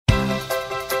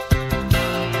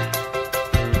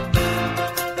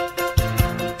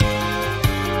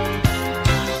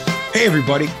Hey,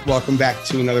 everybody. Welcome back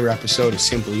to another episode of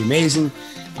Simply Amazing.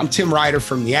 I'm Tim Ryder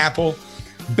from The Apple.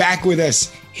 Back with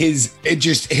us, his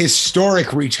just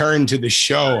historic return to the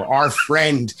show. Our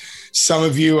friend, some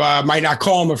of you might not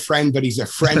call him a friend, but he's a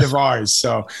friend of ours.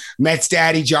 So Mets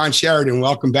daddy, John Sheridan,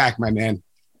 welcome back, my man.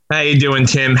 How you doing,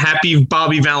 Tim? Happy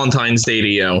Bobby Valentine's Day to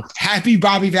you. Happy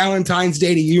Bobby Valentine's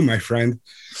Day to you, my friend.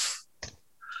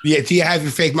 Yeah, do you have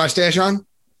your fake mustache on?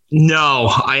 No,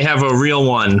 I have a real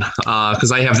one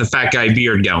because I have the fat guy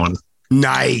beard going.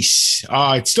 Nice.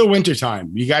 It's still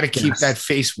wintertime. You got to keep that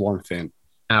face warmth in.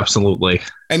 Absolutely.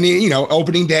 And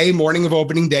opening day, morning of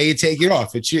opening day, you take it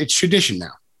off. It's tradition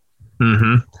now.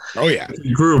 Mm-hmm. Oh yeah.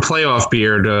 Grew a playoff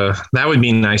beard. That would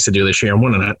be nice to do this year,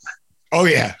 wouldn't it? Oh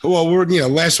yeah. Well,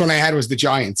 last one I had was the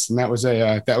Giants, and that was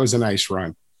a nice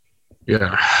run.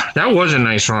 Yeah, that was a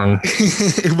nice run.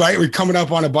 Right. We're coming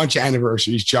up on a bunch of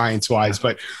anniversaries, Giants wise,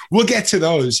 but we'll get to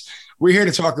those. We're here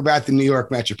to talk about the New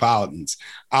York Metropolitans.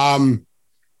 MD,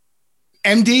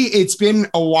 it's been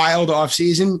a wild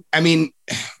offseason. I mean,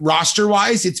 roster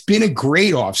wise, it's been a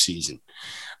great offseason.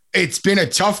 It's been a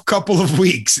tough couple of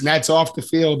weeks, and that's off the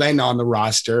field and on the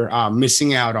roster,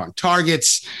 missing out on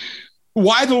targets.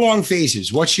 Why the long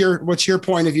phases? What's your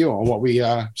point of view on what we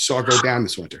saw go down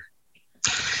this winter?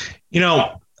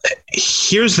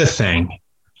 Here's the thing.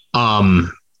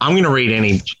 I'm going to rate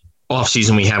any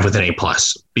offseason we have with an A+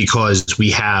 because we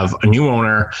have a new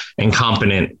owner and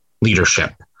competent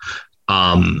leadership.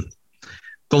 The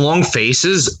long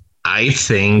faces, I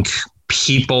think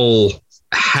people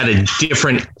had a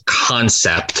different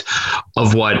concept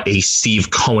of what a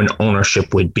Steve Cohen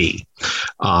ownership would be.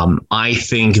 I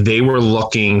think they were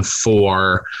looking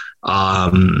for,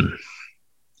 I'm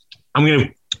going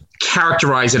to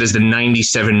characterize it as the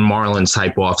 97 Marlins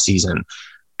type offseason.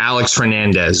 Alex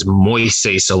Fernandez,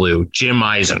 Moises Alou, Jim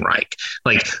Eisenreich,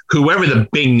 like whoever the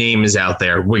big name is out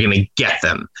there, we're going to get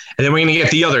them. And then we're going to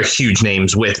get the other huge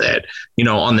names with it,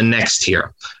 on the next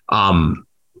tier.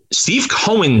 Steve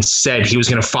Cohen said he was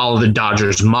going to follow the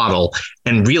Dodgers model,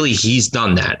 and really he's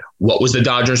done that. What was the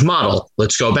Dodgers model?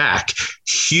 Let's go back.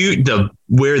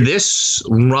 Where this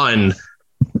run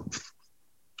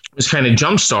was kind of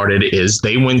jump-started is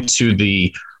they went to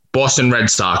the Boston Red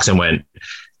Sox and went,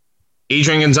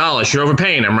 Adrian Gonzalez, you're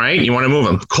overpaying him, right? You want to move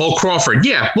him. Cole Crawford,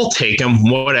 yeah, we'll take him,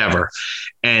 whatever.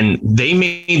 And they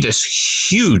made this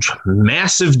huge,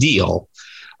 massive deal.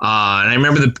 And I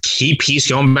remember the key piece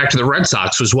going back to the Red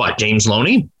Sox was what? James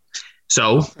Loney.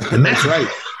 So the Mets, right.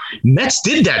 Mets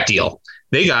did that deal.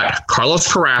 They got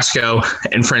Carlos Carrasco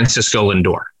and Francisco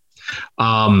Lindor.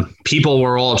 People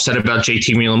were all upset about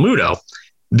JT Realmuto.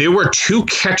 There were two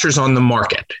catchers on the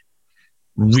market,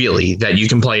 really, that you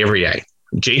can play every day.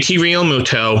 JT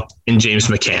Realmuto and James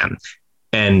McCann.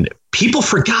 And people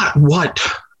forgot what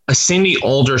a Sandy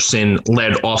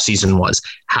Alderson-led offseason was.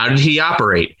 How did he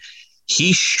operate?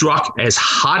 He struck as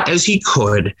hot as he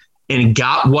could and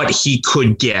got what he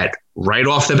could get right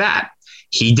off the bat.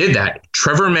 He did that.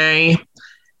 Trevor May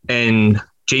and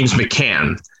James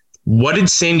McCann. What did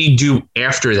Sandy do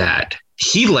after that?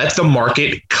 He let the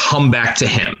market come back to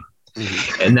him.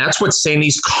 Mm-hmm. And that's what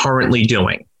Sandy's currently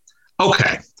doing.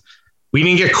 Okay. We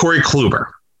didn't get Corey Kluber.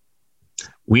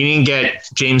 We didn't get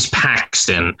James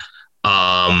Paxton.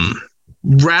 Rattle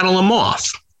them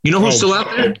off. You know who's still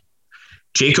out there?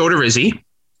 Jake Odorizzi,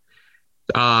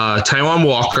 Taijuan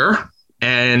Walker,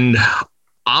 and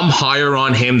I'm higher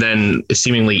on him than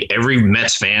seemingly every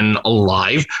Mets fan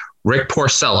alive, Rick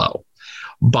Porcello.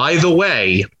 By the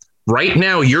way, right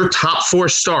now, your top four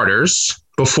starters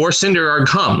before Syndergaard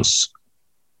comes: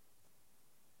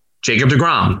 Jacob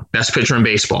deGrom, best pitcher in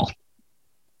baseball;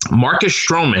 Marcus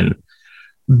Stroman,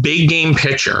 big game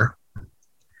pitcher;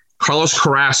 Carlos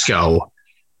Carrasco,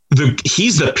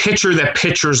 he's the pitcher that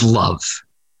pitchers love;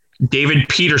 David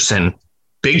Peterson,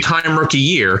 big time rookie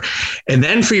year. And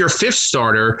then for your fifth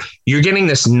starter, you're getting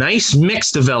this nice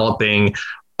mix developing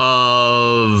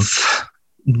of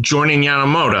Jordan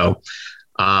Yamamoto,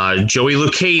 Joey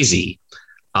Lucchesi,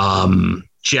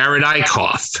 Jared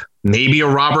Eichhoff, maybe a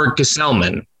Robert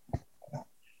Gesellman.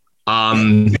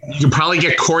 You can probably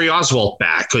get Corey Oswalt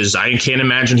back because I can't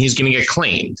imagine he's going to get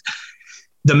claimed.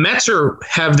 The Mets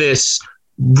have this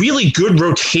really good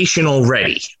rotation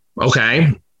already,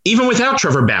 okay? Even without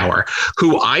Trevor Bauer,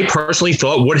 who I personally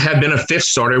thought would have been a fifth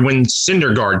starter when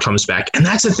Syndergaard comes back. And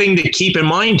that's the thing to keep in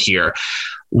mind here.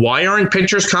 Why aren't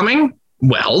pitchers coming?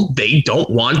 Well, they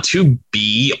don't want to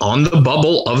be on the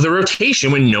bubble of the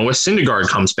rotation when Noah Syndergaard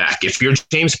comes back. If you're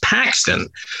James Paxton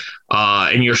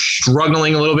and you're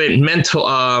struggling a little bit mental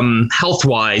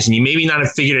health-wise and you maybe not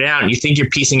have figured it out and you think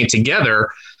you're piecing it together,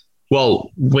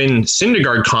 Well, when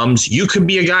Syndergaard comes, you could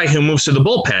be a guy who moves to the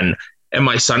bullpen. Am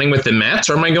I signing with the Mets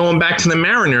or am I going back to the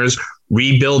Mariners,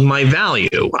 rebuild my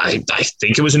value? I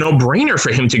think it was a no-brainer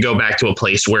for him to go back to a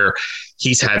place where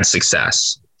he's had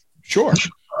success. Sure.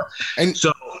 And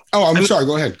so, sorry.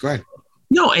 Go ahead.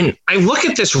 No, and I look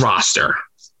at this roster.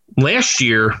 Last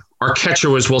year, our catcher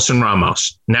was Wilson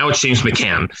Ramos. Now it's James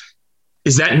McCann.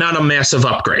 Is that not a massive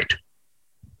upgrade?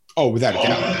 Oh, without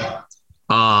a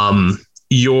doubt.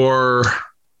 Your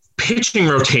pitching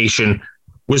rotation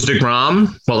was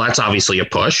DeGrom. Well, that's obviously a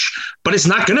push, but it's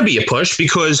not going to be a push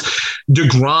because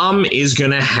DeGrom is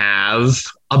going to have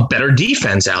a better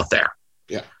defense out there.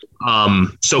 Yeah.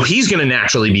 So he's going to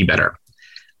naturally be better.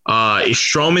 Is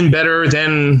Stroman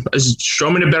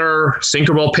a better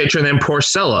sinker ball pitcher than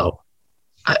Porcello?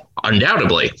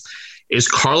 Undoubtedly. Is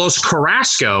Carlos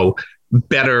Carrasco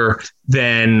better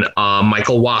than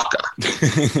Michael Wacha?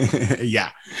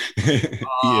 Yeah.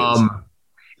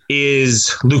 Is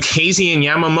Lucchesi and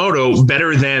Yamamoto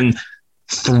better than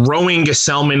throwing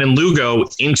Gesellman and Lugo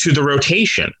into the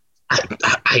rotation?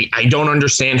 I don't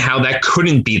understand how that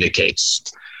couldn't be the case.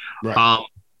 Right.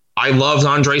 I loved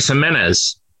Andres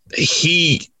Gimenez.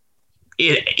 He's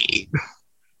going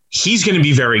to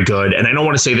be very good, and I don't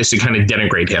want to say this to kind of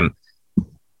denigrate him.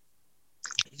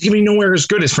 He's going to be nowhere as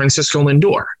good as Francisco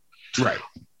Lindor. Right.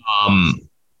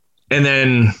 And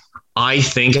then I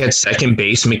think at second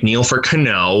base, McNeil for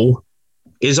Cano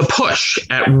is a push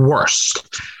at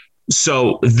worst.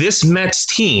 So this Mets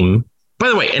team, by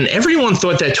the way, and everyone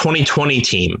thought that 2020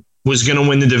 team was going to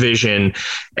win the division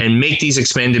and make these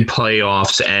expanded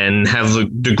playoffs and have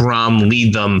DeGrom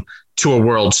lead them to a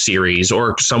World Series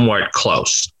or somewhat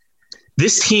close.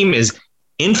 This team is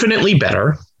infinitely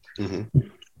better,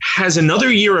 has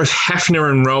another year of Hefner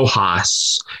and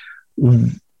Rojas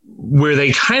where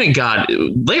they kind of got,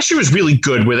 last year was really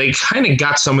good, where they kind of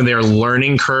got some of their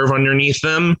learning curve underneath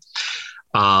them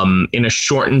in a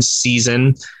shortened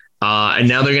season. And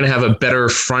now they're going to have a better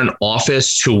front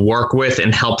office to work with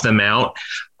and help them out.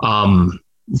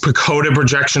 Pacoda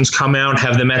projections come out,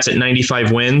 have the Mets at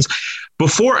 95 wins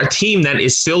before a team that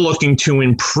is still looking to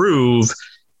improve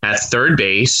at third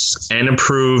base and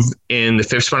improve in the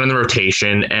fifth spot in the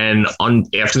rotation. And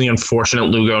after the unfortunate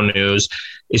Lugo news,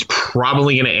 is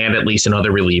probably going to add at least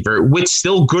another reliever with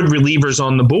still good relievers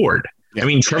on the board. Yeah. I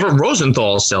mean, Trevor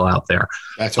Rosenthal is still out there.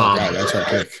 That's our guy. That's our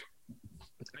pick.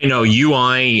 You know,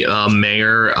 UI,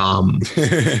 Mayor, all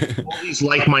these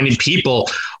like-minded people.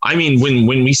 I mean,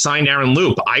 when we signed Aaron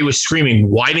Loop, I was screaming,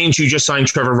 why didn't you just sign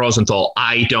Trevor Rosenthal?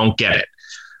 I don't get it.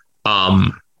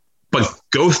 But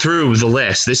go through the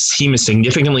list. This team is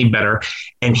significantly better.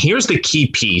 And here's the key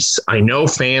piece. I know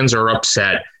fans are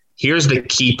upset. Here's the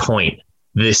key point.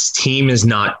 This team is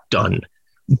not done.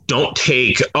 Don't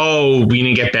take, we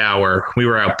didn't get Bauer. We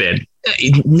were outbid.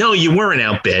 No, you weren't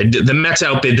outbid. The Mets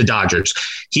outbid the Dodgers.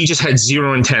 He just had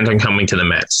zero intent on coming to the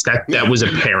Mets. That was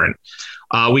apparent.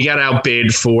 We got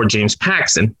outbid for James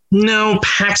Paxton. No,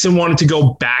 Paxton wanted to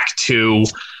go back to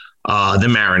the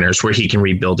Mariners where he can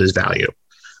rebuild his value.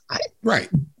 Right.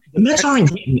 The Mets aren't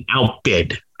getting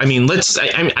outbid. I mean,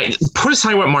 I put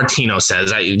aside what Martino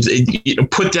says.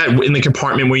 Put that in the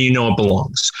compartment where you know it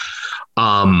belongs.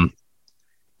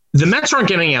 The Mets aren't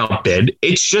getting outbid.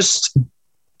 It's just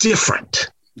different.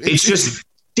 It's just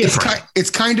different. It's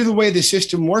kind of the way the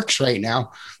system works right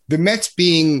now. The Mets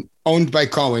being owned by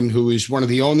Cohen, who is one of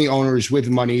the only owners with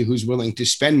money who's willing to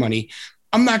spend money.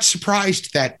 I'm not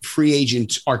surprised that free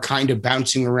agents are kind of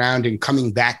bouncing around and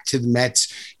coming back to the Mets,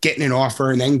 getting an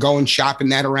offer and then going shopping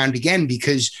that around again,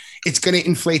 because it's going to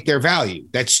inflate their value.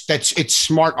 It's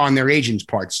smart on their agents'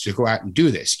 parts to go out and do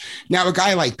this. Now, a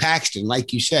guy like Paxton,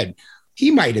 like you said, he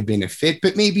might have been a fit,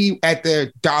 but maybe at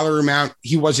the dollar amount,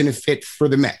 he wasn't a fit for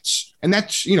the Mets. And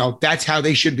that's how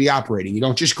they should be operating. You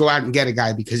don't just go out and get a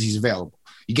guy because he's available.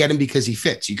 You get him because he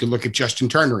fits. You could look at Justin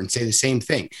Turner and say the same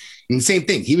thing. And the same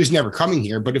thing, he was never coming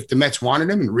here, but if the Mets wanted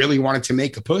him and really wanted to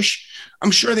make a push,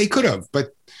 I'm sure they could have.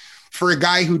 But for a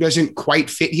guy who doesn't quite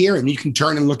fit here, and you can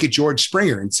turn and look at George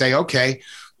Springer and say, okay,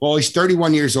 well, he's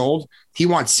 31 years old. He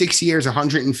wants 6 years,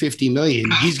 $150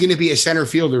 million. He's going to be a center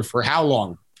fielder for how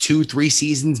long? 2-3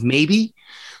 seasons, maybe.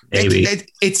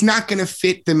 It's not going to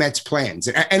fit the Mets' plans.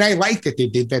 And I like that they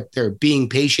did that. They're being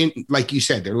patient. Like you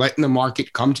said, they're letting the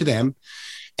market come to them.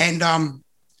 And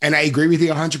I agree with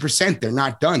you 100%. They're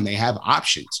not done. They have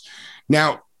options.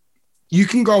 Now, you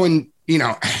can go and,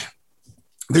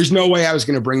 there's no way I was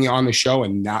going to bring you on the show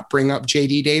and not bring up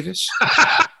JD Davis.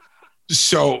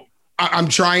 So I'm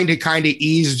trying to kind of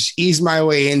ease my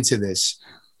way into this.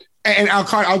 And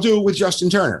I'll do it with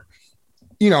Justin Turner.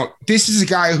 This is a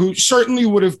guy who certainly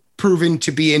would have proven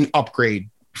to be an upgrade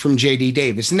from JD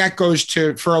Davis. And that goes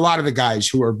for a lot of the guys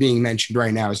who are being mentioned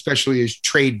right now, especially as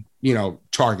trade,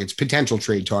 targets, potential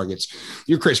trade targets.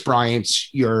 Your Chris Bryant's,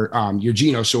 your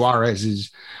Gino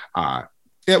Suarez's,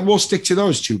 we'll stick to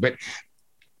those two, but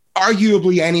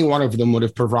arguably any one of them would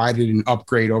have provided an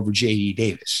upgrade over JD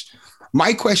Davis.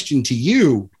 My question to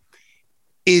you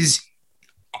is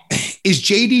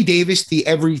JD Davis the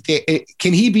everyday?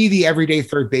 Can he be the everyday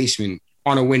third baseman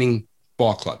on a winning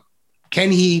ball club?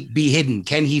 Can he be hidden?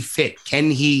 Can he fit?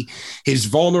 Can his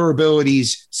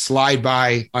vulnerabilities slide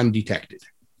by undetected?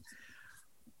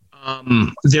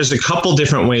 There's a couple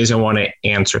different ways I want to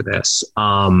answer this.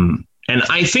 And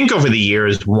I think over the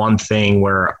years, one thing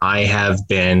where I have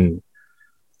been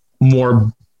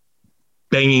more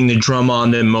banging the drum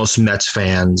on than most Mets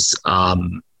fans,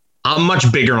 I'm much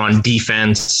bigger on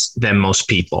defense than most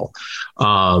people.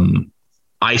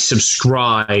 I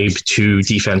subscribe to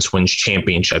defense wins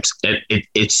championships,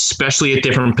 especially at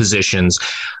different positions.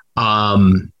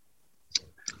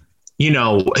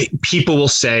 People will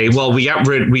say, well, we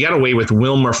got away with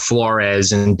Wilmer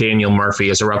Flores and Daniel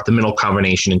Murphy as a up the middle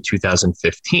combination in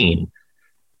 2015.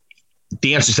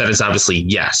 The answer to that is obviously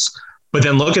yes. But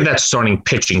then look at that starting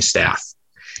pitching staff.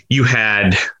 You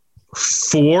had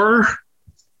 4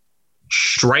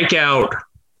 strikeout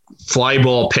fly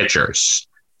ball pitchers.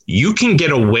 You can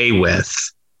get away with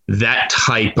that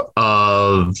type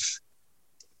of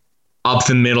up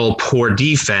the middle poor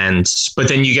defense, but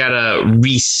then you got to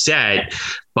reset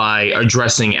by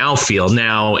addressing outfield.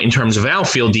 Now, in terms of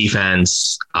outfield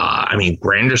defense,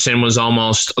 Granderson was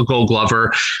almost a Gold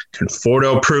Glover.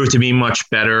 Conforto proved to be much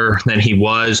better than he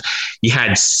was. You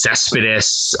had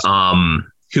Cespedes,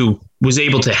 who was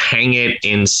able to hang it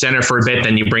in center for a bit.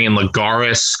 Then you bring in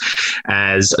Lagares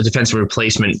as a defensive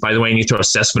replacement. By the way, you throw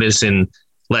Cespedes in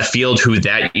left field, who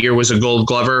that year was a Gold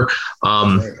Glover.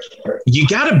 You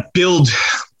got to build.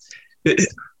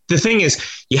 The thing is,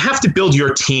 you have to build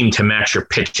your team to match your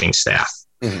pitching staff.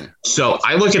 Mm-hmm. So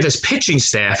I look at this pitching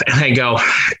staff and I go,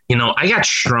 I got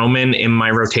Stroman in my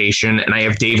rotation and I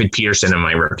have David Peterson in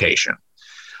my rotation.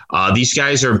 These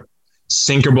guys are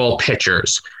sinker ball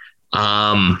pitchers.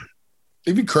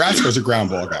 Maybe Carrasco's a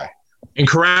ground ball guy. And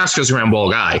Carrasco's a ground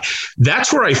ball guy.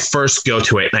 That's where I first go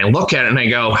to it. And I look at it and I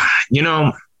go,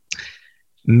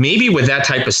 maybe with that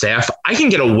type of staff, I can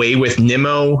get away with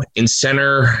Nimmo in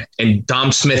center and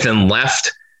Dom Smith in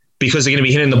left because they're going to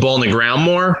be hitting the ball in the ground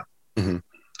more. Mm-hmm.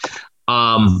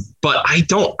 But I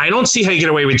don't see how you get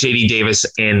away with JD Davis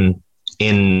in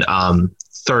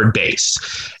third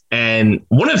base. And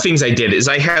one of the things I did is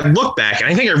I had looked back, and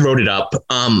I think I wrote it up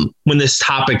when this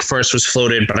topic first was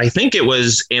floated, but I think it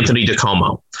was Anthony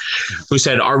DiComo who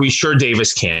said, are we sure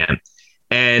Davis can?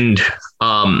 And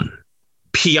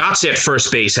Piazza at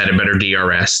first base had a better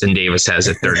DRS than Davis has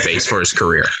at third base for his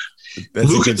career.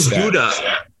 Lucas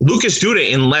Duda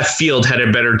in left field had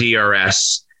a better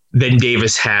DRS than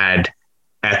Davis had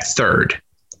at third.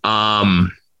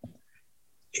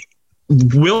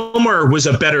 Wilmer was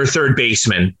a better third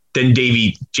baseman than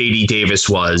JD Davis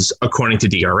was, according to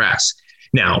DRS.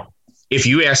 Now, if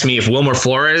you ask me if Wilmer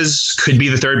Flores could be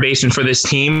the third baseman for this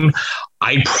team,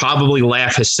 I'd probably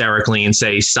laugh hysterically and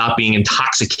say, stop being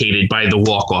intoxicated by the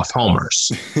walk-off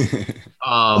homers.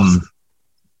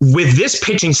 With this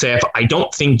pitching staff, I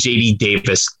don't think JD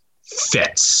Davis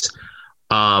fits.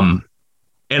 And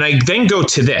I then go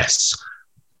to this.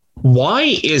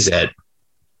 Why is it,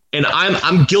 and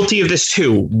I'm guilty of this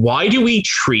too, why do we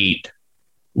treat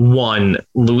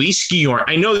Luis Guillorme?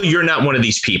 I know you're not one of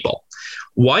these people.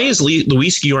 Why is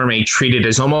Luis Guillorme treated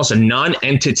as almost a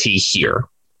non-entity here?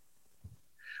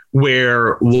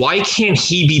 Why can't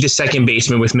he be the second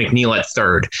baseman with McNeil at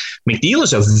third? McNeil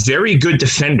is a very good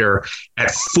defender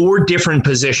at 4 different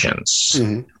positions.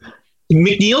 Mm-hmm.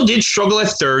 McNeil did struggle at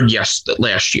third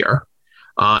last year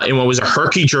in what was a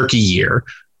herky-jerky year.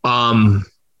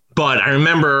 But I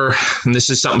remember, and this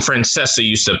is something Francesa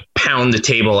used to pound the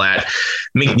table at,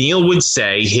 McNeil would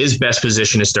say his best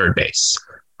position is third base.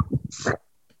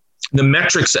 The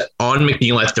metrics on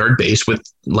McNeil at third base with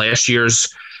last year's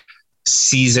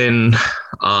season,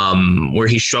 where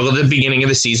he struggled at the beginning of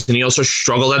the season, he also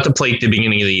struggled at the plate at the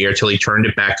beginning of the year till he turned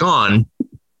it back on.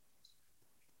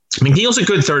 McNeil's a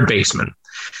good third baseman.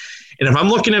 And if I'm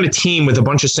looking at a team with a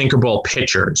bunch of sinker ball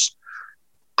pitchers,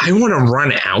 I want to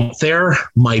run out there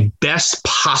my best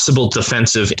possible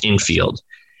defensive infield.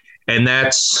 And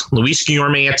that's Luis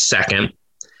Guillorme at second,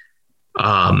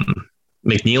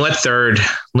 McNeil at third,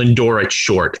 Lindor at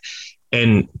short.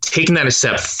 And taking that a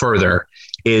step further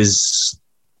is,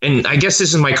 and I guess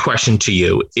this is my question to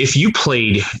you, if you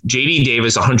played JD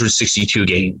Davis 162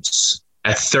 games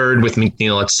at third with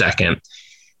McNeil at second,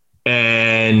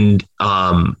 and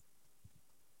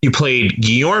you played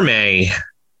Guillorme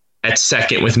at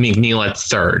second with McNeil at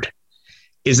third.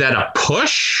 Is that a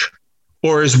push,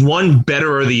 or is one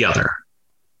better or the other?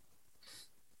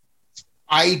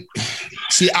 I've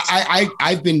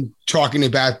been talking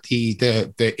about the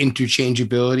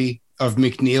interchangeability of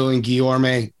McNeil and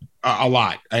Guillorme a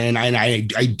lot, and I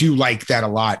do like that a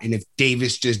lot. And if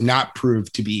Davis does not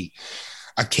prove to be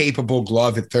a capable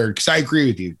glove at third, because I agree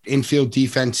with you, infield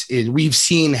defense we've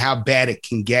seen how bad it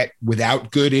can get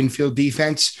without good infield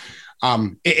defense.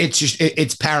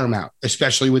 It's paramount,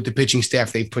 especially with the pitching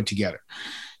staff they've put together.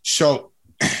 So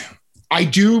I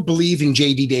do believe in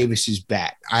JD Davis's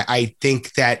bat. I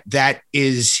think that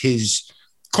is his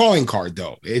calling card,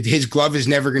 though. His glove is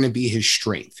never going to be his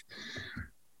strength.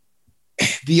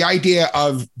 The idea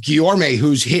of Guillorme,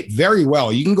 who's hit very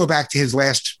well, you can go back to his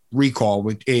last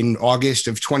recall in August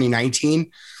of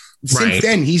 2019. Since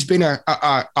then, he's been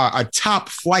a top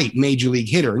flight major league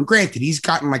hitter. And granted, he's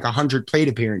gotten like 100 plate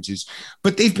appearances,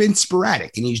 but they've been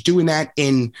sporadic. And he's doing that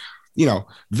in,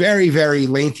 very, very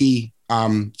lengthy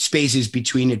spaces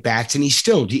between at bats. And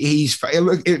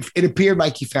it appeared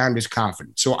like he found his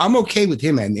confidence. So I'm okay with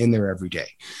him in there every day.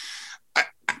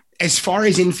 As far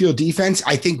as infield defense,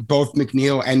 I think both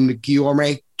McNeil and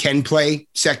Guillorme can play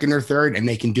second or third, and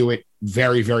they can do it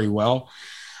very, very well.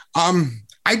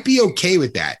 I'd be okay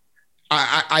with that.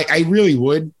 I really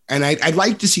would. And I'd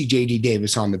like to see JD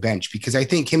Davis on the bench, because I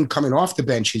think him coming off the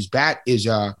bench, his bat is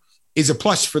a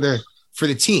plus for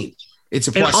the team. It's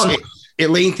a plus. It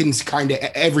lengthens kind of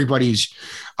everybody's.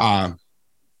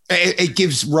 It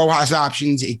gives Rojas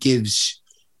options. It gives,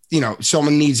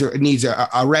 someone needs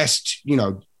a rest.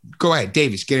 Go ahead,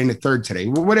 Davis, get in at third today,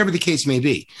 whatever the case may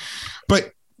be.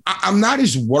 But I'm not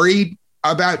as worried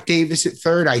about Davis at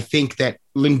third. I think that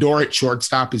Lindor at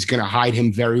shortstop is going to hide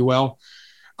him very well.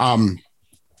 In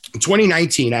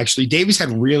 2019, actually, Davis had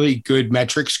really good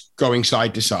metrics going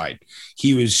side to side.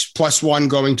 He was +1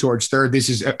 going towards third. This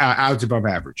is out above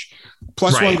average.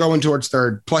 +1 going towards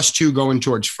third, +2 going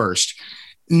towards first,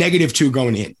 -2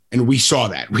 going in. And we saw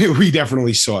that. We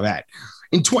definitely saw that.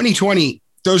 In 2020,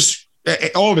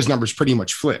 all of his numbers pretty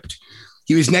much flipped.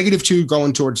 He was -2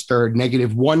 going towards third,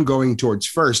 -1 going towards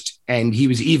first, and he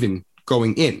was even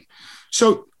going in.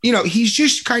 So, he's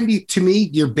just kind of, to me,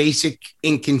 your basic,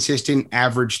 inconsistent,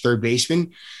 average third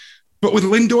baseman. But with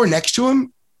Lindor next to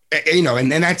him,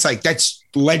 and that's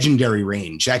legendary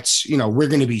range. That's, we're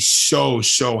going to be so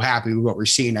happy with what we're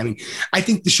seeing. I mean, I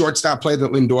think the shortstop play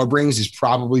that Lindor brings is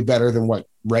probably better than what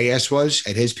Reyes was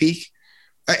at his peak.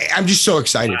 I'm just so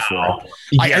excited for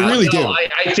it. I really do.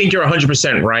 I think you're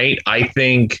 100% right. I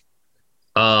think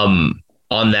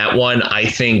on that one, I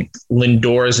think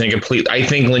Lindor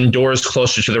is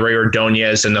closer to the Ray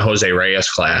Ordonez and the Jose Reyes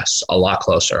class, a lot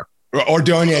closer.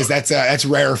 Ordonez, that's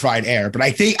rarefied air. But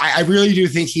I really do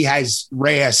think he has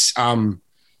Reyes, in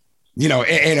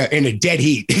a dead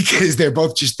heat, because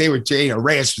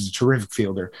Reyes was a terrific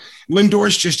fielder.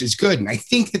 Lindor's just as good. And I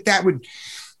think that would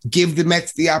give the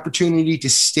Mets the opportunity to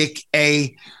stick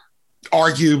a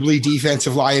arguably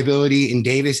defensive liability in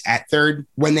Davis at third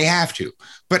when they have to.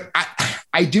 But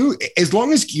I do, as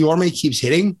long as Guillorme keeps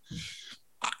hitting,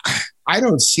 I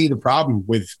don't see the problem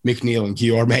with McNeil and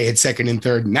Guillorme at second and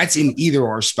third, and that's in either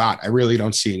or spot. I really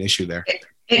don't see an issue there.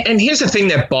 And here's the thing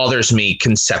that bothers me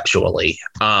conceptually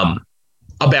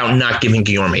about not giving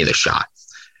Guillorme the shot.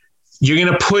 You're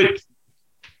going to put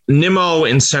Nimmo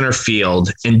in center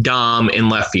field and Dom in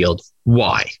left field.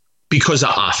 Why? Because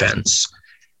of offense.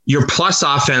 You're plus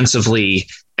offensively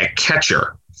at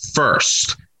catcher,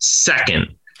 first,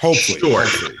 second, hopefully, short.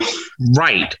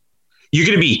 Right. You're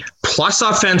going to be plus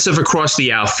offensive across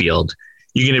the outfield.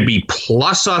 You're going to be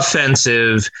plus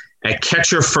offensive at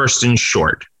catcher, first, and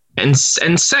short. And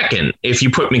second, if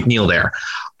you put McNeil there.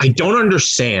 I don't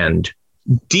understand,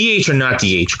 DH or not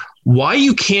DH, why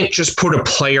you can't just put a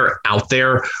player out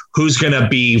there who's going to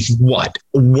be,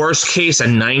 worst case, a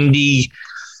 90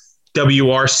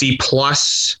 WRC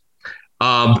plus,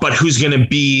 but who's going to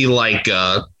be like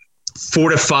a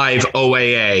 4 to 5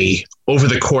 OAA over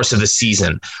the course of the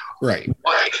season. Right.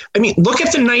 I mean, look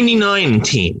at the 99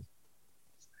 team.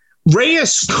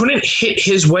 Reyes couldn't hit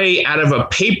his way out of a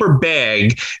paper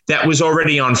bag that was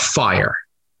already on fire.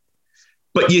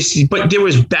 But there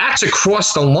was bats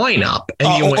across the lineup.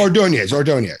 And Ordonez. Oh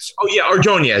yeah,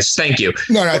 Ordonez. Thank you.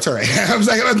 No, it's all right. I'm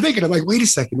like, wait a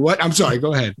second. What? I'm sorry.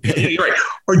 Go ahead. You're right.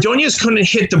 Ordonez couldn't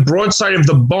hit the broadside of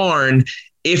the barn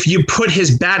if you put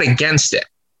his bat against it.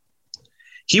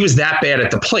 He was that bad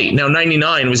at the plate. Now,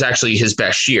 99 was actually his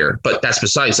best year, but that's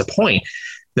besides the point.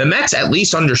 The Mets at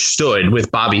least understood with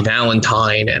Bobby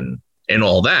Valentine and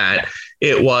all that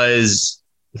It was,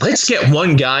 let's get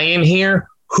one guy in here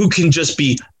who can just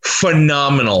be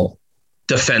phenomenal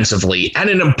defensively at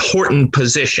an important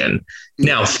position.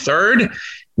 Now, third,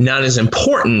 not as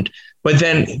important, but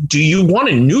then do you want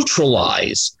to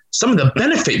neutralize some of the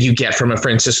benefit you get from a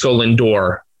Francisco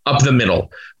Lindor up the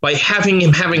middle by having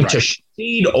him to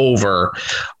shade over?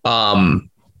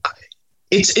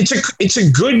 It's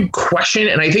a good question,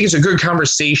 and I think it's a good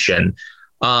conversation.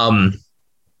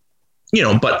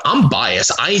 But I'm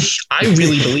biased. I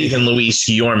really believe in Luis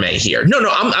Guillorme here. No,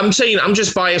 I'm saying I'm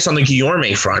just biased on the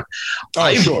Guillorme front.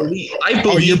 I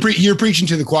believe you're preaching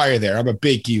to the choir there. I'm a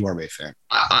big Guillorme fan.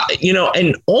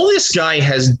 And all this guy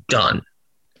has done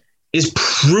is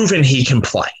proven he can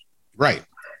play. Right.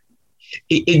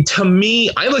 To me,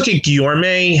 I look at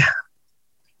Guillorme,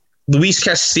 Luis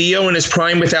Castillo in his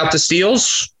prime without the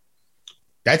steals.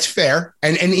 That's fair.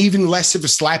 And even less of a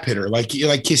slap hitter. Like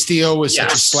Castillo was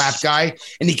such a slap guy,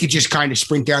 and he could just kind of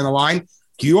sprint down the line.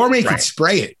 Guillorme could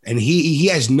spray it, and he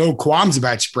has no qualms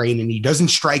about spraying, and he doesn't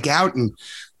strike out. And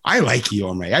I like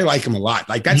Guillorme. I like him a lot.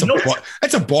 Like that's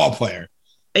a ball player.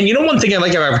 And one thing I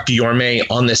like about Guillorme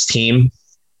on this team,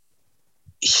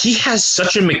 he has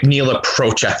such a McNeil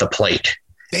approach at the plate.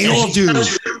 They all do.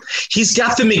 He's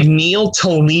got the McNeil to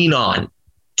lean on,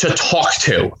 to talk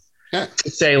to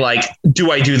say, like,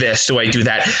 do I do this? Do I do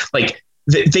that? Like,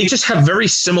 they just have very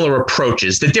similar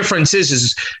approaches. The difference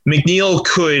is McNeil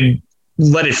could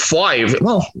let it fly.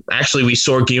 Well, actually, we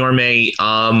saw Guillorme,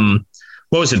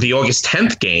 what was it, the August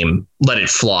 10th game, let it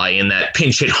fly in that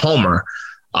pinch hit homer,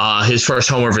 his first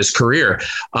homer of his career.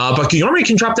 But Guillorme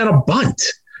can drop down a bunt.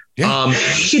 Yeah.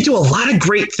 He can do a lot of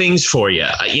great things for you.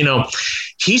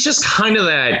 He's just kind of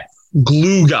that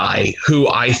glue guy who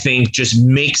I think just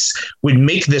would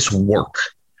make this work.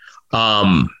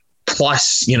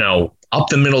 Plus, up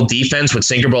the middle defense with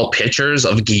sinker ball pitchers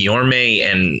of Guillorme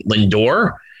and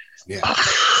Lindor. Yeah.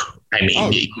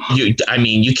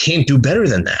 You can't do better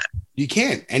than that. You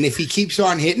can't. And if he keeps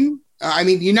on hitting,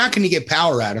 you're not going to get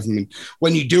power out of him.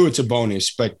 When you do, it's a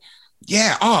bonus. But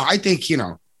yeah, I think,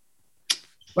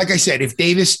 like I said, if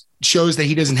Davis shows that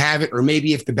he doesn't have it, or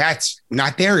maybe if the bat's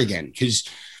not there again, because,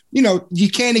 you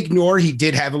can't ignore he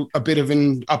did have a bit of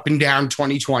an up and down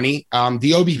 2020.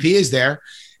 The OBP is there,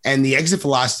 and the exit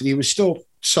velocity was still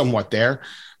somewhat there.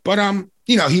 But,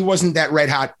 he wasn't that red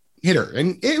hot hitter.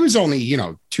 And it was only,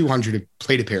 200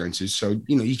 plate appearances. So,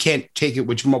 you can't take it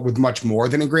with much more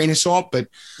than a grain of salt. But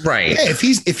right. Yeah,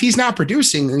 if he's not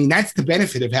producing, that's the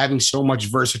benefit of having so much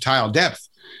versatile depth.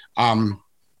 And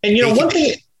one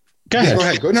thing. Go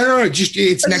ahead. Go ahead. No. Just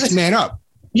it's next man up.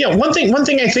 Yeah, one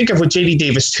thing I think of with JD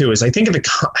Davis too is I think of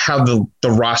how the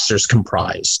roster's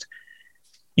comprised.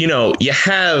 You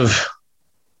have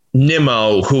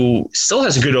Nimmo, who still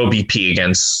has a good OBP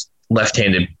against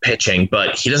left-handed pitching,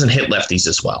 but he doesn't hit lefties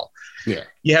as well. Yeah.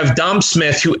 You have Dom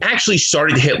Smith, who actually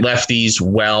started to hit lefties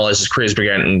well as his career's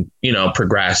began and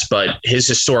progressed, but his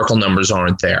historical numbers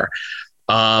aren't there.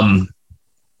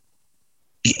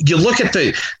 You look at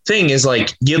the thing is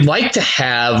like, you'd like to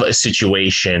have a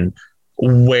situation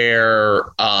where,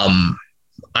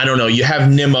 you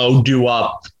have Nimmo do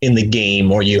up in the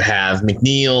game, or you have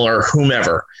McNeil or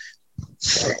whomever,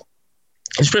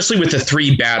 especially with the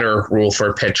 3-batter rule for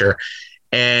a pitcher.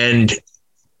 And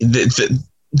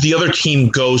the other team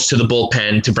goes to the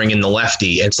bullpen to bring in the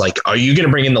lefty. It's like, are you going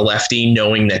to bring in the lefty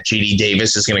knowing that JD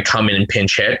Davis is going to come in and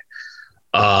pinch hit?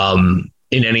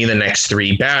 In any of the next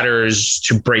 3 batters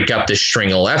to break up this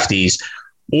string of lefties?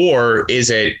 Or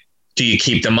do you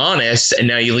keep them honest and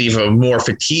now you leave a more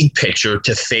fatigued pitcher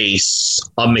to face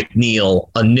a McNeil,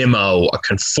 a Nimmo, a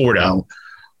Conforto?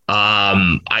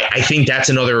 I think that's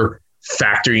another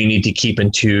factor you need to keep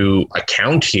into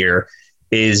account here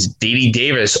is JD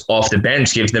Davis off the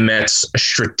bench gives the Mets a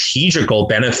strategical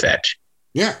benefit.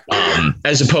 Yeah.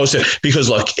 As opposed to, because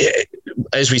look,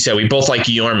 as we said, we both like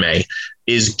Guillorme.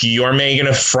 Is Guillorme going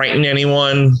to frighten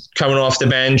anyone coming off the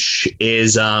bench?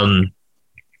 Is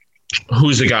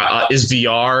who's the guy? Is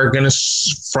VR going to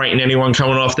frighten anyone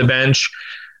coming off the bench?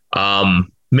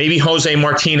 Maybe Jose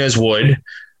Martinez would,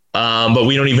 but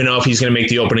we don't even know if he's going to make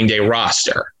the opening day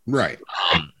roster. Right.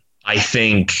 I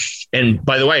think, and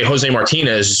by the way, Jose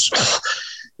Martinez,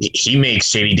 he makes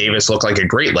JD Davis look like a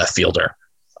great left fielder.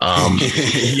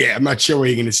 Yeah, I'm not sure where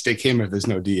you're going to stick him if there's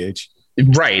no DH.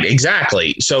 Right,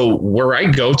 exactly. So where I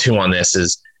go to on this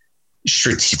is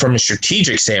from a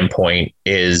strategic standpoint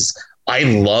is I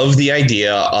love the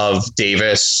idea of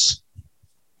Davis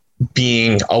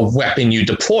being a weapon you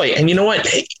deploy. And you know what?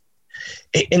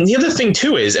 And the other thing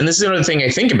too is, and this is another thing I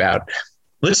think about,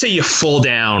 let's say you fall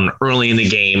down early in the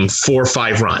game, 4 or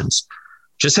 5 runs.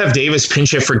 just have Davis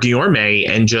pinch hit for Guillorme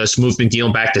and just move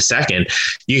McNeil back to second.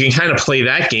 You can kind of play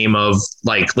that game of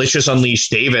like, let's just unleash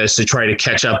Davis to try to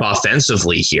catch up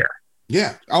offensively here.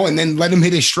 Yeah. Oh, and then let him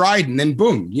hit his stride and then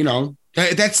boom, you know,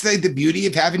 that's the beauty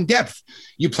of having depth.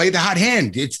 You play the hot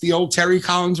hand. It's the old Terry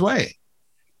Collins way.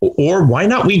 Or why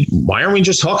aren't we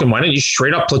just talking? Why don't you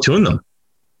straight up platoon them?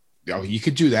 Oh, you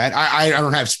could do that. I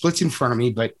don't have splits in front of me,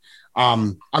 but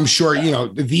I'm sure, you know,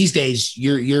 these days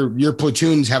your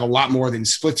platoons have a lot more than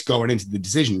splits going into the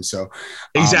decision. So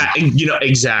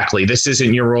exactly. This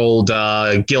isn't your old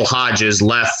Gil Hodges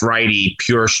left righty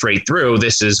pure straight through.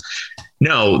 This is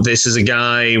a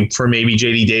guy for maybe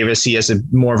JD Davis. He has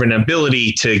more of an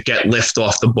ability to get lift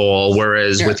off the ball.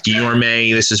 Whereas with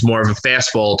Guillorme, this is more of a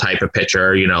fastball type of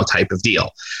pitcher, you know, type of deal.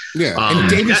 Yeah. And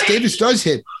Davis does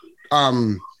hit,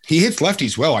 he hits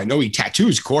lefties well. I know he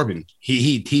tattoos Corbin.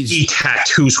 He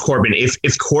tattoos Corbin.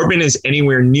 If Corbin is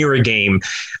anywhere near a game,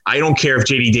 I don't care if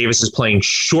JD Davis is playing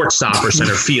shortstop or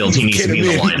center field. He needs to be in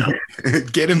the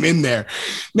lineup. Get him in there.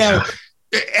 Now,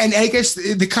 and I guess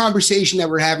the conversation that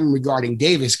we're having regarding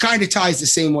Davis kind of ties the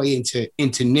same way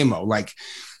into Nimmo. Like,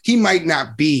 he might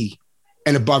not be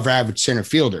an above average center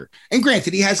fielder. And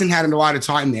granted, he hasn't had a lot of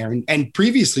time there. And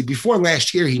previously, before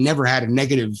last year, he never had a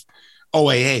negative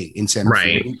OAA in center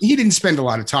field. He didn't spend a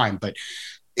lot of time, but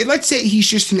let's say he's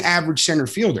just an average center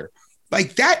fielder.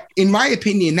 Like that, in my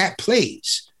opinion, that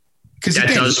plays. Because that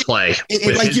does play.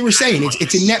 Like you were saying,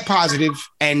 it's a net positive,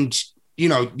 and you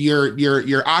know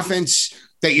your offense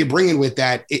that you're bringing with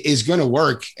that is going to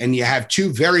work. And you have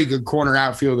two very good corner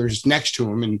outfielders next to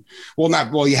him, and you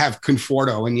have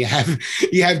Conforto and you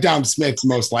have Dom Smith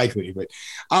most likely, but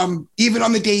even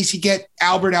on the days you get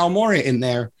Albert Almora in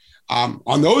there.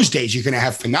 On those days, you're going to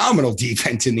have phenomenal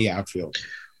defense in the outfield.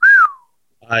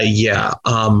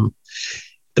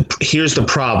 Here's the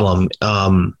problem.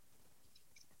 And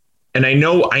I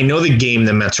know the game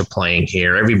the Mets are playing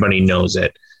here. Everybody knows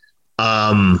it.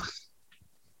 And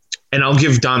I'll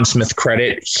give Dom Smith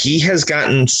credit. He has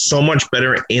gotten so much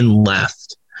better in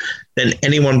left than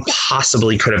anyone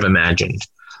possibly could have imagined.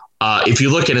 If you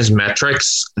look at his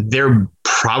metrics, they're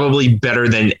probably better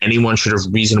than anyone should have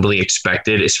reasonably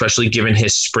expected, especially given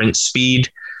his sprint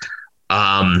speed.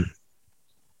 But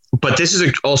this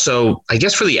is also, I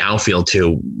guess, for the outfield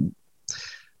too.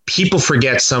 People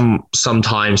forget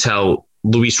sometimes how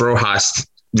Luis Rojas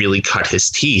really cut his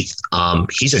teeth.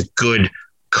 He's a good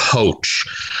coach.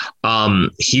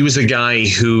 He was a guy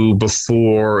who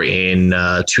before in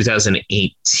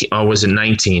 2018, was it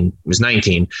 19? It was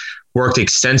 19. Worked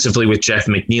extensively with Jeff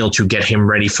McNeil to get him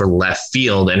ready for left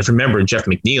field. And if you remember, Jeff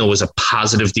McNeil was a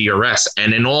positive DRS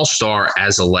and an all-star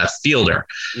as a left fielder.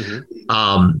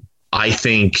 Mm-hmm. I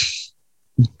think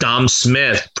Dom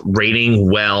Smith rating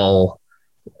well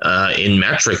in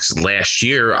metrics last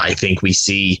year. I think we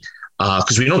see,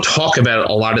 because we don't talk about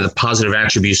a lot of the positive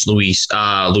attributes Luis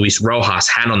Rojas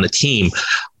had on the team.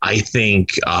 I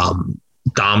think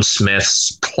Dom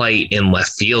Smith's play in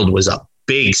left field was a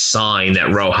big sign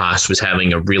that Rojas was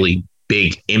having a really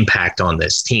big impact on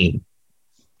this team.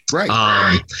 Right.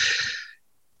 I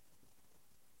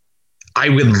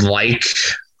would like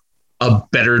a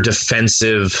better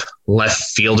defensive left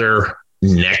fielder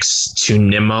next to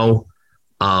Nimmo.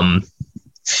 But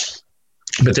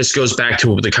this goes back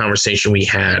to the conversation we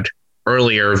had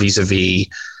earlier vis-a-vis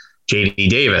JD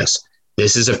Davis.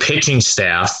 This is a pitching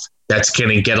staff that's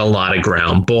going to get a lot of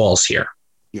ground balls here.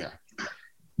 Yeah.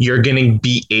 You're going to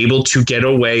be able to get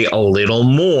away a little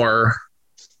more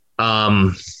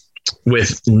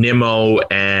with Nimmo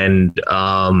and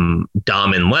Dom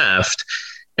in left.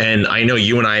 And I know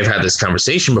you and I have had this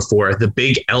conversation before. The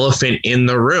big elephant in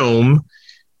the room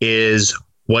is,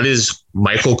 what is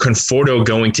Michael Conforto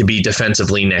going to be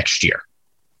defensively next year?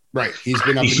 Right. He's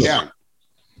been up and down.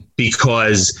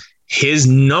 Because his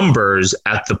numbers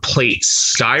at the plate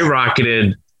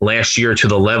skyrocketed last year to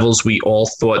the levels we all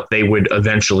thought they would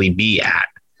eventually be at.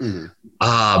 Mm-hmm.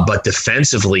 But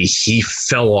defensively, he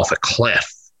fell off a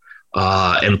cliff.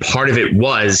 And part of it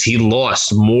was he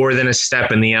lost more than a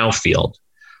step in the outfield.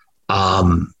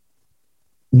 Now,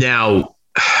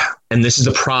 and this is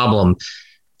the problem,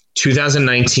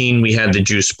 2019, we had the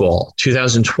juice ball.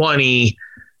 2020,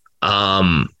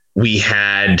 we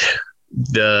had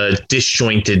the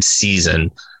disjointed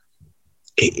season.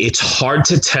 It's hard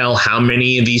to tell how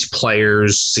many of these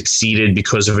players succeeded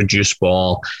because of a juice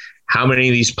ball, how many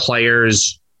of these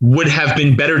players would have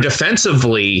been better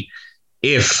defensively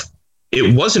if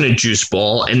it wasn't a juice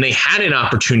ball and they had an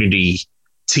opportunity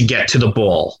to get to the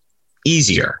ball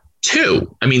easier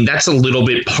too. I mean, that's a little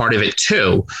bit part of it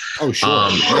too. Oh,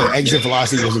 sure. Exit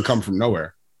velocity doesn't come from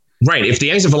nowhere. Right. If the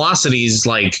exit velocity is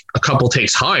like a couple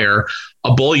takes higher,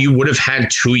 a ball you would have had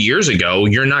 2 years ago,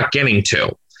 you're not getting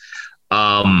to.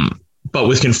 But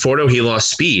with Conforto, he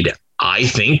lost speed. I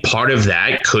think part of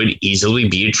that could easily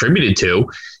be attributed to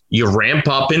you ramp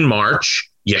up in March,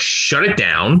 you shut it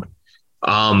down.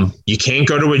 You can't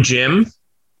go to a gym.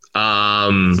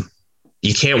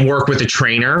 You can't work with a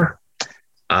trainer.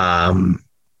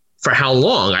 For how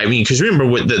long? I mean, because remember,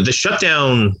 with the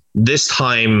shutdown this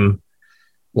time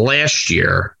last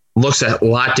year looks a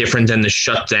lot different than the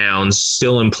shutdowns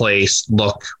still in place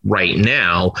look right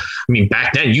now. I mean,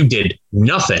 back then you did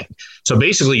nothing. So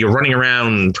basically you're running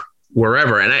around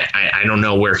wherever. And I don't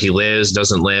know where he lives,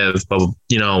 doesn't live, but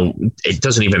it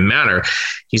doesn't even matter.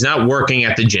 He's not working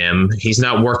at the gym. He's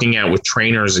not working out with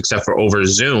trainers except for over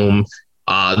Zoom.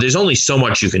 There's only so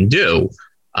much you can do.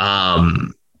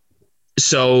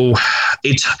 So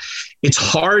it's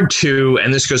hard to,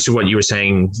 and this goes to what you were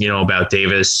saying, about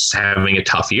Davis having a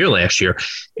tough year last year.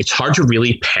 It's hard to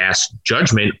really pass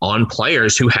judgment on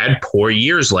players who had poor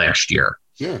years last year.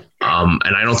 Yeah.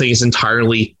 And I don't think it's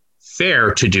entirely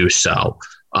fair to do so,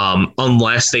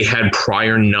 unless they had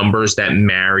prior numbers that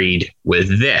married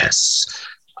with this.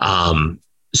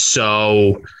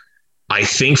 So I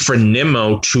think for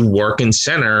Nimmo to work in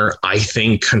center, I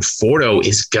think Conforto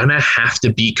is going to have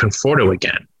to be Conforto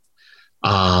again.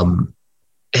 And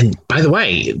by the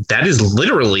way, that is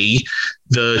literally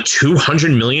the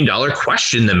 $200 million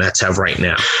question the Mets have right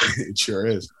now. It sure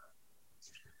is.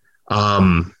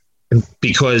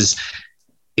 Because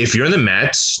if you're the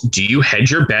Mets, do you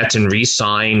hedge your bets and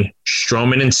re-sign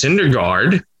Stroman and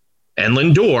Syndergaard and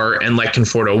Lindor and let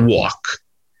Conforto walk?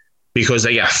 Because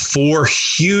they got 4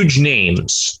 huge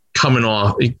names coming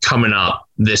up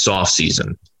this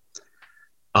offseason.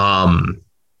 And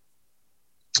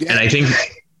I think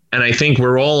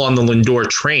we're all on the Lindor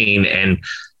train, and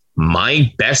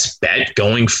my best bet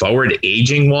going forward,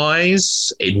 aging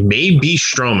wise, it may be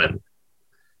Stroman.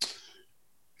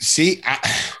 See,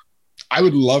 I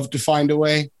would love to find a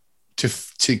way to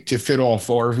fit all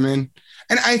 4 of them in.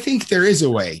 And I think there is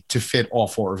a way to fit all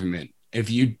 4 of them in. If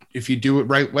you do it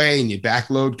right way and you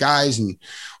backload guys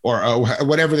or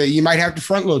whatever, that you might have to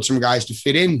front load some guys to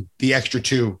fit in the extra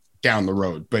 2 down the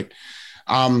road. But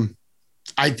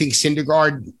I think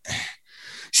Syndergaard,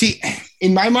 see,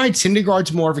 in my mind,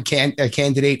 Syndergaard's more of a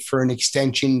candidate for an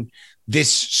extension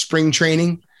this spring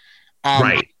training.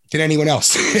 Right. Than anyone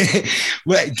else.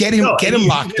 Get him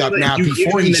locked up now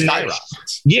before he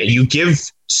skyrockets. Yeah, you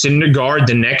give Syndergaard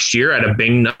the next year at a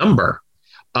big number.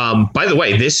 By the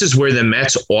way, this is where the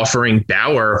Mets offering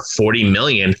Bauer $40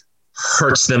 million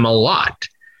hurts them a lot.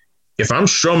 If I'm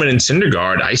Stroman and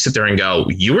Syndergaard, I sit there and go,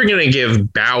 you were going to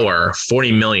give Bauer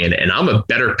 $40 million, and I'm a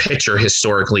better pitcher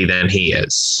historically than he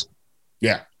is.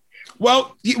 Yeah.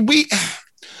 Well,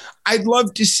 I'd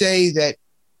love to say that.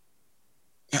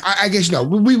 I guess no.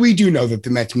 We do know that the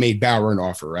Mets made Bauer an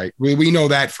offer, right? We know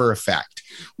that for a fact.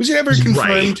 Was it ever confirmed?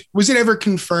 Right. Was it ever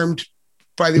confirmed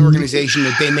by the organization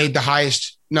that they made the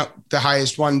highest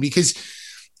one? Because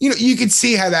you could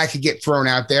see how that could get thrown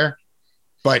out there,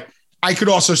 but I could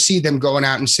also see them going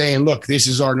out and saying, "Look, this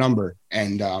is our number,"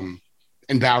 and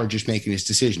Bauer just making his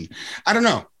decision. I don't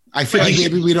know. I feel like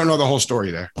maybe we don't know the whole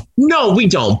story there. No, we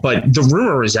don't. But the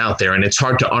rumor is out there, and it's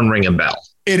hard to unring a bell.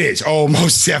 It is. Oh,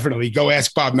 most definitely. Go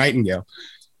ask Bob Nightingale.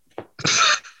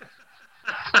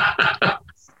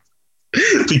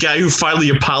 The guy who finally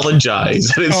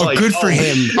apologized. Good for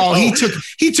him.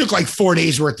 He took like 4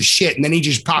 days worth of shit, and then he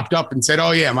just popped up and said,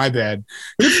 "Oh yeah, my bad."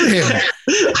 Good for him.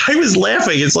 I was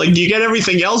laughing. It's like you get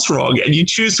everything else wrong, and you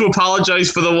choose to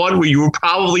apologize for the one where you were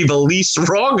probably the least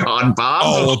wrong on, Bob.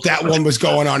 Oh, well, that one was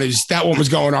going on his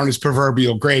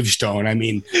proverbial gravestone. I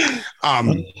mean, hey,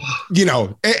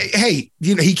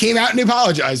 he came out and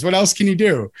apologized. What else can you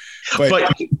do? But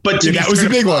that was a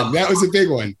big one. That was a big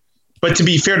one. But to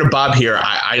be fair to Bob here,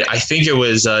 I think it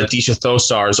was Disha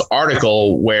Thosar's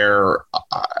article where,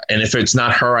 and if it's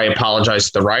not her, I apologize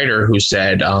to the writer, who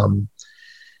said,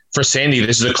 for Sandy,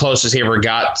 this is the closest he ever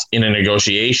got in a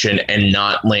negotiation and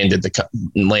not landed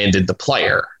the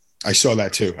player. I saw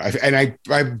that too. I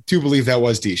do believe that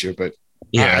was Disha, but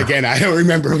again, I don't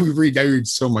remember. I read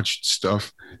so much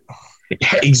stuff.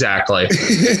 Exactly.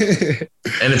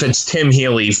 And if it's Tim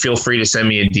Healy, feel free to send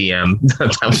me a DM.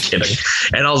 I'm kidding.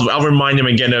 And I'll remind him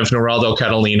again of Noraldo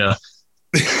Catalina.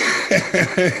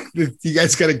 You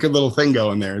guys got a good little thing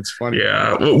going there. It's funny.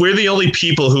 Yeah. We're the only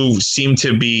people who seem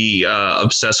to be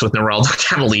obsessed with Noraldo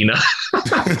Catalina.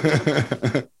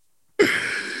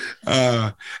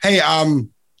 Hey,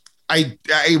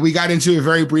 we got into a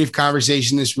very brief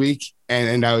conversation this week,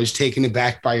 and I was taken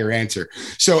aback by your answer.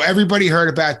 So everybody heard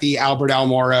about the Albert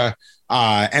Almora.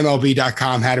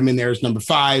 MLB.com had him in there as number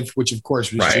 5, which of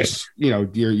course was just,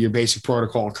 your basic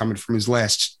protocol coming from his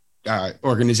last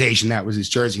organization. That was his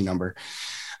jersey number.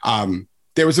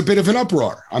 There was a bit of an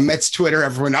uproar on Mets Twitter.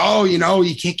 Everyone,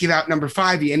 you can't give out number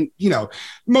 5. And,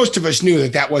 most of us knew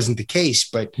that wasn't the case,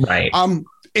 but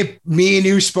if me and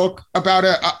you spoke about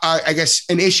I guess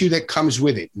an issue that comes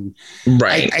with it. And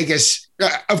I guess,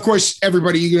 of course,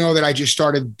 everybody, that I just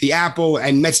started the Apple,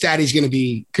 and Mets Daddy's going to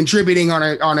be contributing on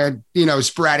a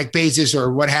sporadic basis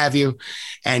or what have you.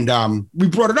 And we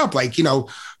brought it up,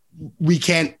 we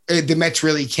can't, the Mets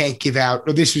really can't give out,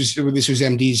 or this was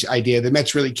MD's idea. The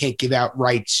Mets really can't give out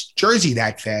Wright's jersey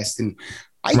that fast. And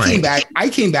I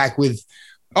came back with,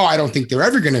 I don't think they're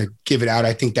ever going to give it out.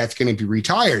 I think that's going to be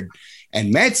retired.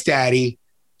 And Mets Daddy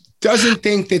doesn't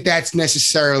think that that's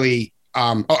necessarily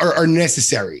or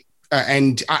necessary.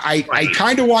 And I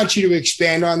kind of want you to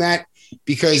expand on that,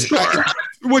 because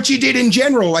what you did in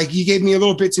general, you gave me a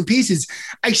little bits and pieces.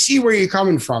 I see where you're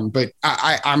coming from, but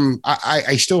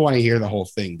I still want to hear the whole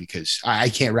thing, because I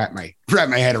can't wrap my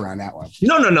head around that one.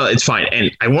 No, it's fine.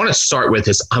 And I want to start with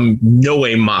this. I'm no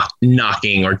way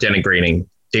knocking or denigrating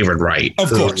David Wright.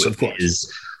 Of course.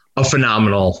 Is a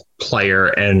phenomenal player.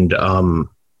 And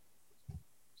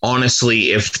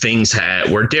honestly, if things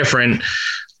were different,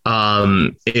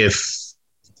 if,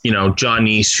 John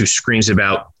Neese, who screams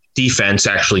about defense,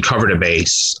 actually covered a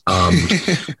base,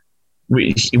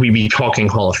 we'd be talking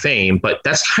Hall of Fame. But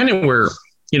that's kind of where,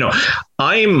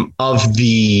 I'm of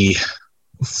the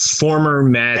former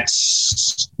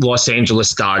Mets, Los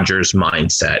Angeles Dodgers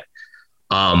mindset.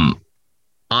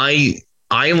 I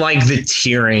like the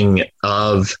tiering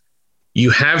of, you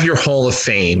have your Hall of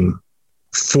Fame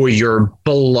for your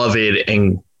beloved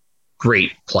and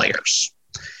great players,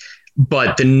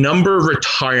 but the number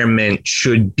retirement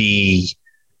should be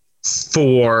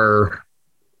for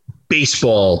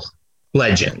baseball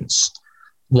legends,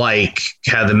 like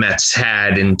how the Mets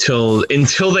had until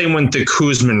they went the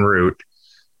Koosman route.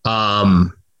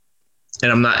 And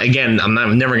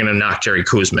I'm never going to knock Jerry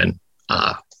Koosman.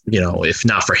 If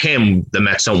not for him, the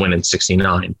Mets don't win in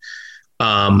 69.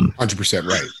 100%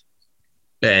 right.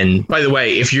 And by the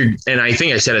way, I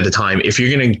think I said at the time, if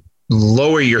you're going to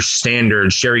lower your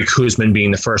standards, Jerry Koosman being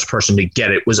the first person to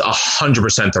get it was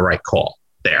 100% the right call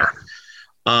there.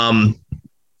 But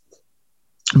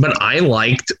I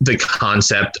liked the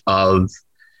concept of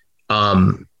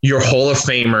your Hall of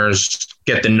Famers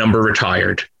get the number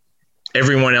retired.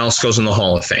 Everyone else goes in the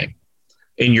Hall of Fame,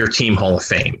 in your team Hall of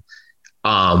Fame.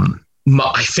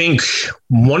 I think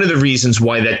one of the reasons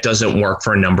why that doesn't work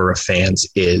for a number of fans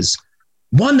is,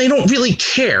 one, they don't really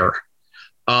care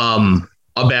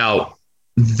about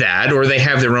that, or they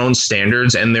have their own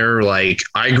standards, and they're like,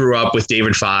 I grew up with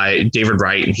David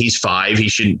Wright, and he's 5. He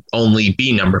should only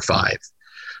be number 5.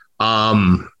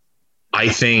 I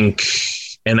think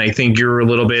you're a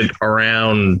little bit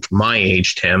around my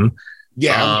age, Tim.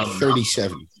 Yeah, I'm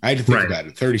 37. I had to think about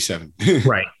it. 37.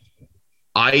 Right.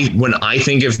 When I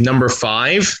think of number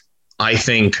 5, I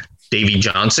think Davey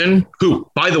Johnson, who,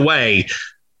 by the way,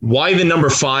 why the number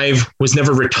 5 was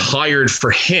never retired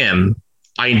for him,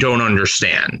 I don't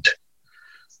understand.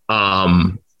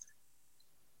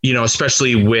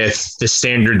 Especially with the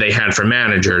standard they had for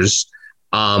managers.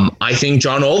 I think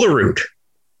John Olerud,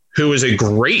 who is a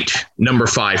great number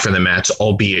 5 for the Mets,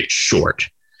 albeit short.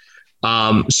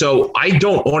 So I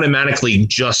don't automatically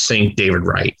just think David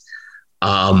Wright.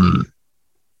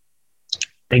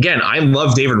 Again, I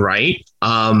love David Wright.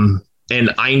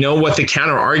 And I know what the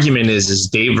counter argument is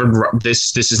David,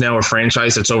 this is now a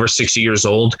franchise that's over 60 years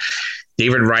old.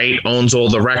 David Wright owns all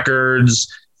the records.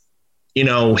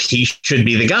 He should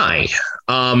be the guy.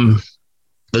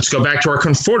 Let's go back to our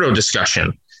Conforto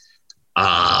discussion.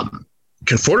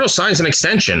 Conforto signs an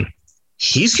extension.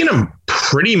 He's going to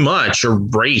pretty much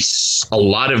erase a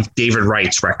lot of David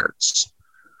Wright's records.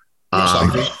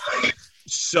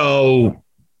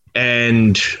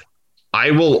 And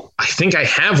I think I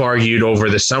have argued over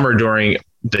the summer during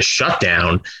the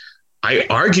shutdown. I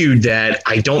argued that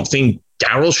I don't think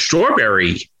Darryl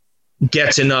Strawberry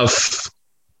gets enough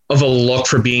of a look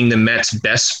for being the Mets'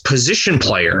 best position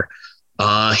player.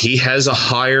 He has a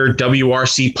higher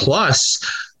WRC plus,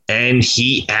 and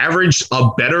he averaged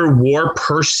a better WAR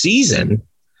per season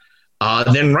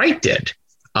than Wright did.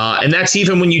 And that's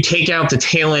even when you take out the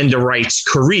tail end of Wright's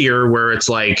career, where it's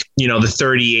like, the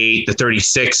 38, the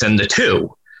 36, and the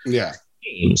 2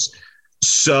 games.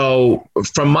 So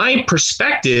from my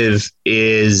perspective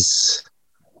is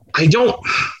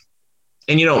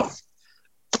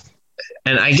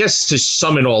And I guess to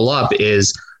sum it all up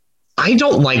is I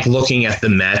don't like looking at the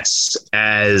Mets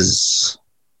as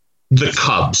the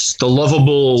Cubs, the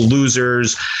lovable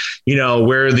losers,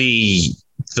 we're the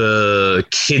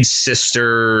kid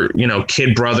sister,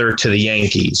 kid brother to the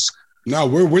Yankees. No,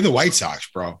 we're the White Sox,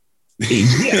 bro.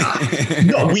 Yeah,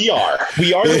 no, we are.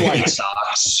 We are the White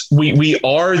Sox. We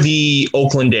are the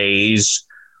Oakland A's.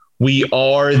 We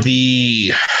are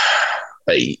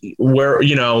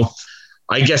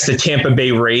I guess the Tampa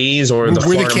Bay Rays or we're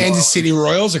the Kansas City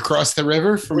Royals across the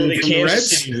river from the Kansas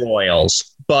Reds. City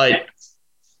Royals. But,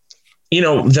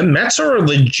 the Mets are a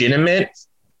legitimate,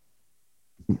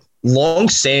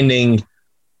 long-standing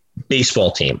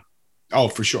baseball team. Oh,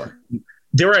 for sure.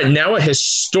 They're now a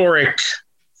historic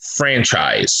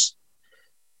franchise.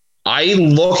 I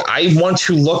love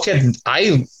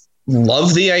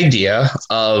the idea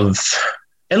of,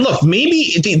 and look,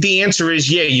 maybe the answer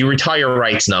is, yeah, you retire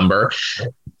rights number,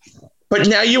 but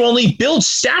now you only build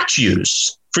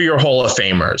statues for your Hall of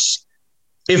Famers.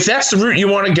 If that's the route you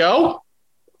want to go,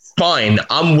 fine,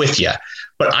 I'm with you.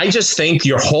 But I just think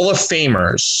your Hall of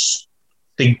Famers,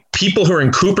 the people who are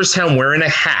in Cooperstown wearing a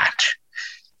hat,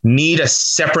 need a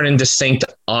separate and distinct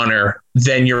honor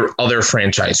than your other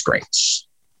franchise greats.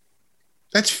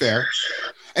 That's fair.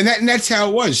 And that's how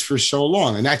it was for so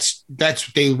long. And that's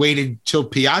they waited till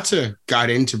Piazza got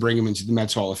in to bring him into the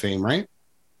Mets Hall of Fame, right?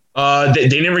 They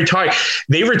didn't retire.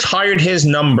 They retired his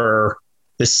number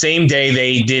the same day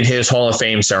they did his Hall of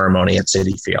Fame ceremony at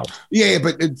Citi Field. Yeah,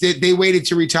 but they waited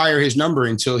to retire his number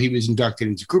until he was inducted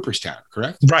into Cooperstown,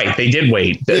 correct? Right. They did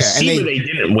wait. They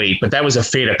didn't wait, but that was a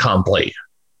fait accompli.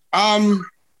 No,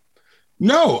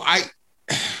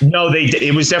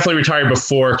 it was definitely retired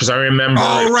before because I remember.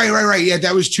 Oh, right. Yeah,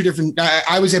 that was two different.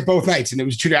 I was at both nights, and it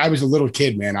was I was a little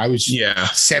kid, man. I was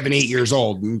 7, 8 years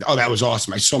old, and that was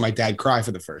awesome. I saw my dad cry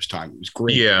for the first time. It was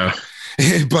great. Yeah,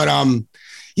 but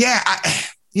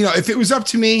if it was up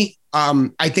to me,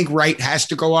 I think Wright has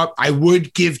to go up. I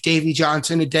would give Davey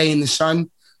Johnson a day in the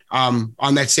sun.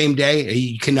 On that same day,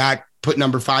 he cannot put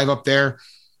number 5 up there.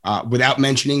 Without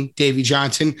mentioning Davey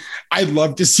Johnson. I'd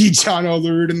love to see John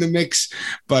Olerud in the mix,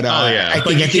 but I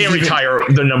think you can't retire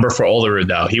the number for Olerud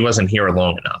though. He wasn't here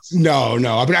long enough. No,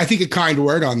 but I think a kind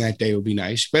word on that day would be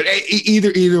nice. But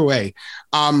either way,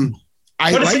 I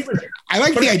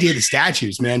like the idea of the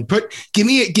statues, man. Give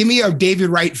me a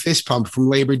David Wright fist pump from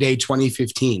Labor Day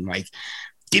 2015. Like,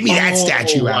 give me that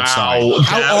statue outside.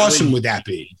 How awesome would that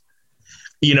be?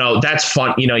 That's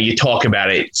fun. You talk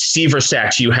about it. Seaver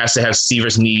statue has to have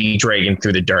Seaver's knee dragging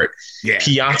through the dirt. Yeah.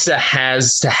 Piazza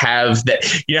has to have that.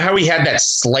 You know how he had that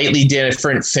slightly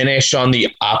different finish on the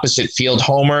opposite field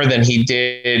homer than he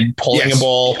did pulling a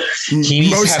ball? He needs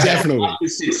most to have definitely that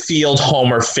opposite field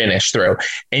homer finish through.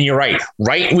 And you're right.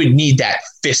 Wright would need that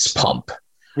fist pump.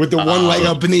 With the one leg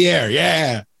up in the air.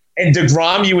 Yeah. And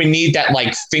DeGrom, you would need that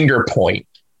finger point.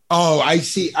 Oh, I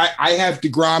see. I have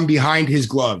DeGrom behind his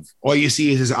glove. All you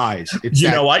see is his eyes.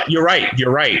 Know what? You're right.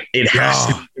 It has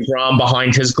to be DeGrom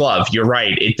behind his glove. You're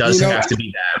right. It doesn't have to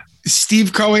be that.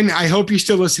 Steve Cohen, I hope you're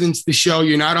still listening to the show.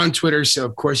 You're not on Twitter, so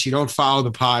of course you don't follow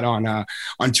the pod on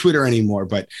Twitter anymore.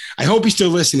 But I hope you're still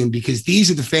listening because these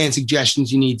are the fan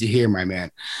suggestions you need to hear, my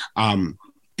man.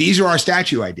 These are our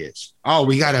statue ideas. Oh,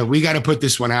 we gotta put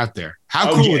this one out there.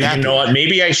 How cool would that be? You know what?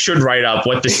 Maybe I should write up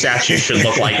what the statue should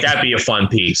look like. That'd be a fun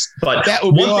piece. But that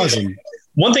would be awesome.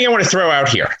 One thing I want to throw out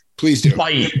here. Please do.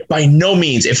 By no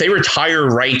means, if they retire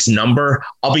Wright's number,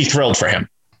 I'll be thrilled for him.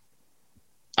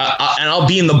 And I'll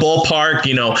be in the ballpark,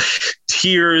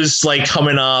 tears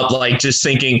coming up, just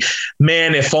thinking,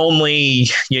 man, if only,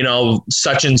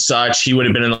 such and such, he would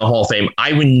have been in the Hall of Fame.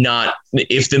 I would not,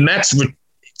 if the Mets would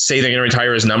say they're going to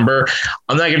retire his number,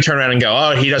 I'm not going to turn around and go,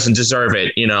 oh, he doesn't deserve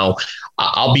it.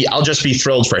 I'll just be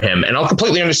thrilled for him. And I'll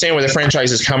completely understand where the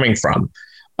franchise is coming from.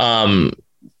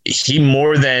 He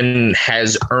more than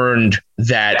has earned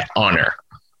that honor.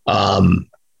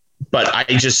 But I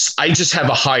just have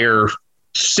a higher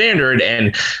standard.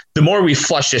 And the more we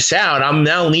flush this out, I'm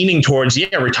now leaning towards,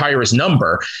 retire his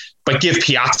number, but give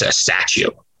Piazza a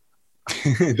statue.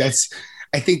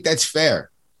 I think that's fair.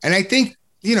 And I think,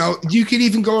 you could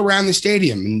even go around the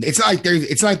stadium, and it's like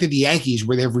the Yankees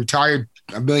where they've retired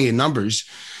a million numbers.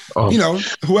 Oh.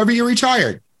 Whoever you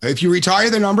retired, if you retire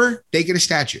the number, they get a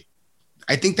statue.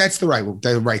 I think that's the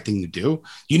right thing to do.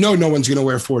 No one's going to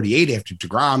wear 48 after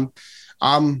DeGrom.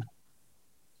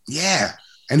 Yeah.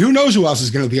 And who knows who else is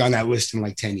going to be on that list in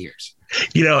 10 years.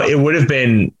 It would have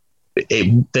been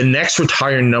the next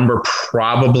retired number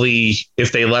probably,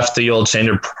 if they left the old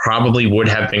standard, probably would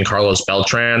have been Carlos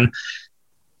Beltran.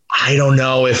 I don't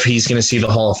know if he's going to see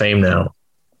the Hall of Fame now.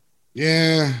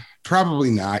 Yeah, probably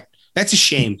not. That's a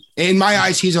shame. In my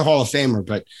eyes, he's a Hall of Famer,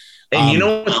 but and you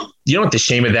know what the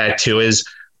shame of that too is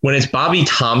when it's Bobby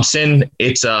Thompson,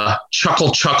 it's a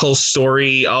chuckle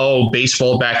story. Oh,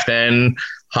 baseball back then.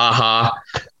 Ha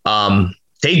ha.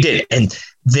 They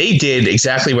did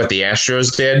exactly what the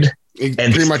Astros did.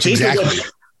 And pretty much exactly.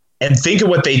 And think of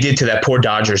what they did to that poor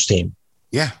Dodgers team.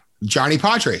 Yeah. Johnny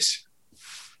Padres.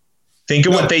 Think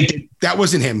of what they did. That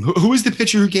wasn't him. Who was the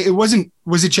pitcher who gave it? Was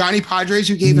it Johnny Padres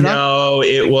who gave it up? No,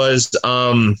 it was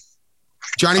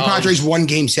Johnny Padres won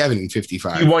Game 7 in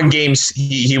 55. He won games.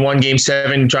 He won Game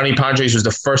 7. Johnny Padres was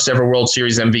the first ever World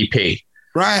Series MVP.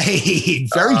 Right.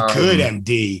 Very good,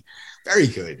 MD. Very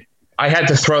good. I had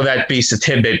to throw that piece of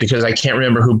tidbit because I can't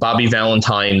remember who Bobby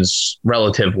Valentine's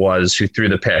relative was who threw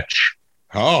the pitch.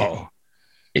 Oh.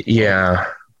 Yeah.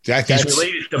 He's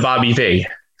related to Bobby V.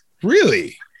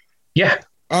 Really? Yeah.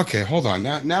 Okay, hold on.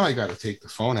 Now I got to take the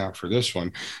phone out for this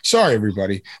one. Sorry,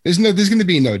 everybody. There's going to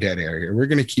be no dead air here. We're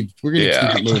going to keep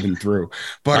it moving through.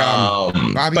 But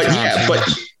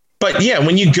but yeah,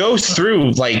 when you go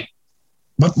through like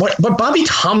what Bobby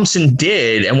Thompson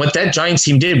did and what that Giants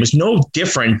team did was no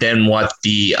different than what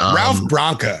the Ralph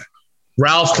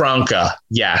Branca.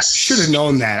 Yes. Should have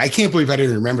known that. I can't believe I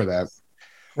didn't remember that.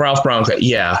 Ralph Branca.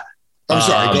 Yeah. I'm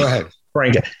sorry. Go ahead.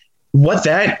 Branca. What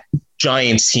that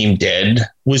Giants team did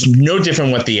was no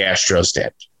different what the Astros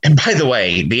did. And by the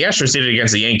way, the Astros did it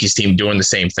against the Yankees team doing the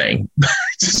same thing.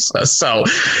 So,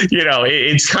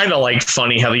 it's kind of like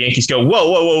funny how the Yankees go,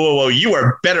 whoa. You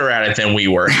are better at it than we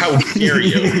were. How dare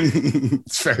you?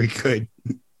 It's very good.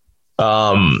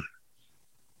 Not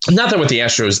that what the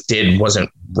Astros did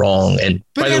wasn't wrong. And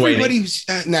but by the way,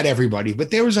 not everybody, but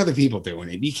there was other people doing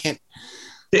it. You can't.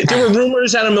 There were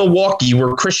rumors out of Milwaukee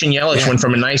where Christian Yelich went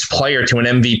from a nice player to an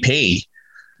MVP.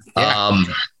 Yeah.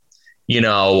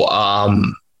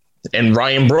 And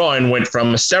Ryan Braun went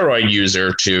from a steroid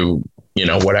user to,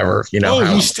 whatever,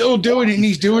 he's still doing it and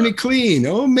he's doing it clean.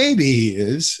 Oh, maybe he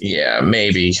is. Yeah,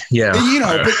 maybe. Yeah.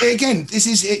 But again,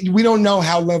 we don't know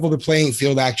how level the playing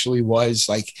field actually was.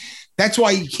 Like, that's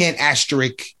why you can't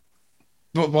asterisk.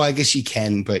 Well, I guess you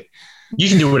can, but you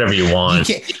can do whatever you want.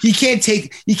 You can't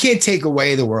take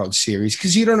away the World Series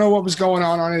because you don't know what was going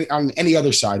on any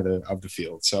other side of the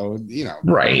field. So,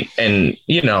 Right. And,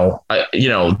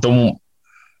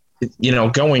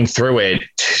 going through it,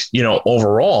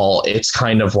 overall, it's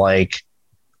kind of like,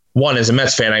 one, as a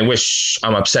Mets fan,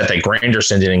 I'm upset that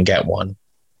Granderson didn't get one,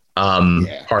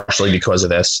 partially because of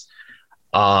this.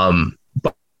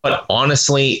 But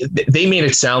honestly, they made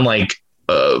it sound like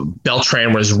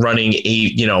Beltran was running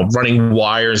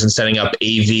wires and setting up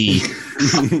AV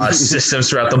systems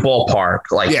throughout the ballpark.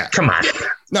 Come on.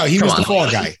 No, he was the fall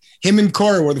guy. Him and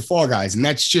Cora were the fall guys. And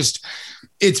that's just,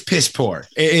 it's piss poor.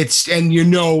 And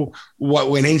what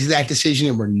went into that decision.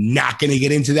 And we're not going to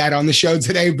get into that on the show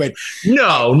today, but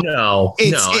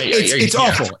it's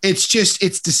awful.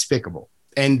 It's despicable.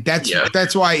 And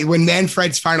that's why when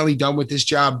Manfred's finally done with this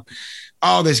job,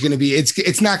 there's going to be,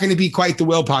 it's not going to be quite the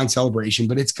Wilpon celebration,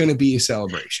 but it's going to be a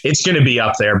celebration. It's going to be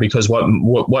up there because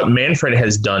what Manfred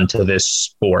has done to this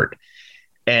sport.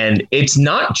 And it's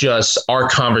not just our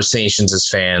conversations as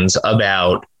fans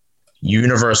about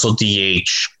universal DH,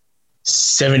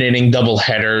 7-inning double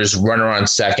headers, runner on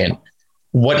second.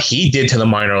 What he did to the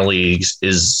minor leagues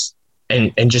is,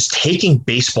 and just taking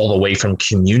baseball away from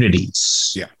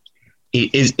communities. Yeah.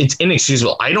 It's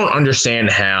inexcusable. I don't understand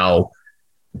how.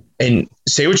 And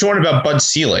say what you want about Bud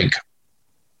Selig.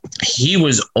 He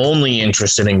was only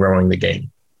interested in growing the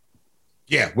game.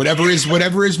 Yeah, whatever his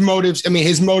motives. I mean,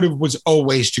 his motive was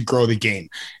always to grow the game.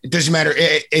 It doesn't matter.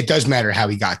 It does matter how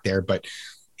he got there, but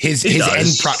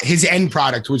his end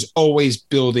product was always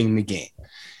building the game.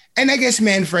 And I guess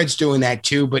Manfred's doing that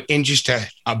too, but in just a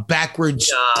backwards,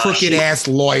 crooked ass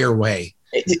lawyer way.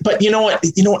 But you know what?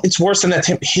 It's worse than that.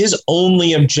 His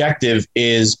only objective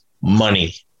is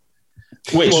money.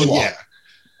 Which,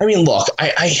 I mean, look,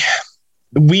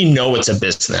 we know it's a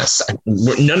business.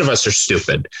 None of us are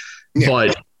stupid,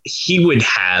 but he would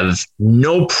have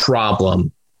no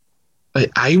problem.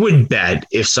 I would bet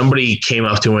if somebody came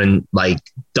up to him and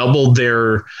doubled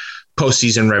their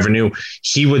postseason revenue,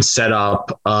 he would set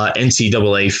up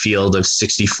NCAA field of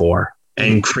 64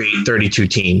 and create 32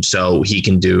 teams so he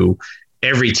can do.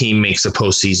 Every team makes the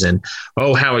postseason.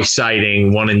 Oh, how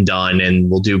exciting. One and done. And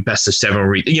we'll do best of 7.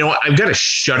 I've got to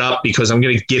shut up because I'm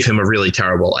going to give him a really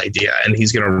terrible idea and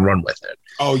he's going to run with it.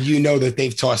 Oh, that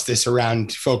they've tossed this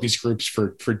around focus groups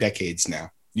for decades now.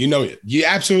 It. You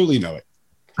absolutely know it.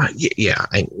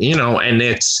 And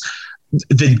it's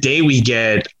the day we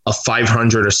get a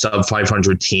 500 or sub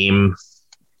 500 team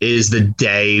is the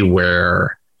day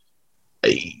where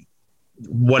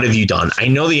what have you done? I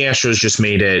know the Astros just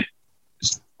made it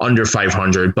under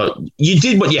 500, but you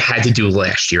did what you had to do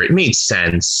last year. It made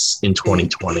sense in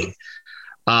 2020.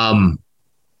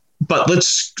 But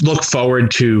let's look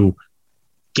forward to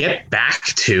get back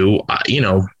to,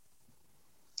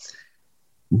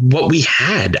 what we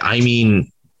had. I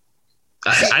mean,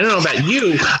 I don't know about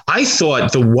you. I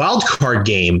thought the wild card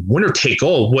game, winner take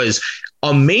all, was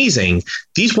amazing.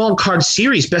 These wild card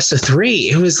series, best of three,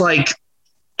 it was like,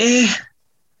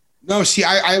 No, see,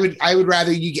 I would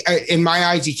rather in my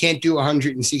eyes, you can't do a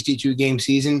 162 game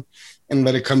season and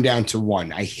let it come down to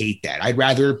one. I hate that. I'd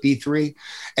rather it be three.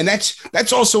 And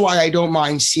that's also why I don't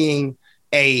mind seeing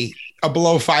a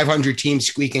below 500 team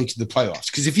squeak into the playoffs.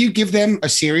 Because if you give them a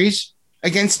series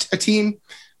against a team,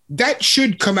 that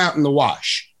should come out in the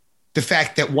wash. The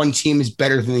fact that one team is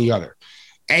better than the other.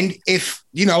 And if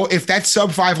that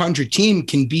sub 500 team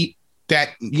can beat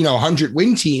that, 100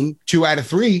 win team 2 out of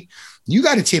 3, you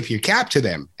got to tip your cap to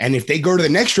them. And if they go to the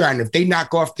next round, if they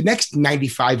knock off the next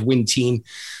 95 win team,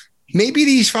 maybe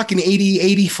these fucking 80,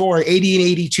 84, 80 and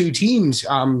 82 teams,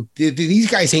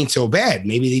 these guys ain't so bad.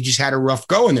 Maybe they just had a rough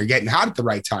go and they're getting hot at the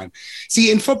right time.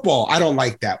 See, in football, I don't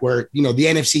like that where, the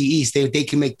NFC East, they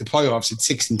can make the playoffs at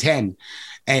 6-10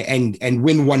 and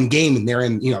win one game and they're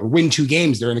in, win 2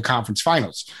 games, they're in the conference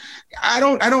finals. I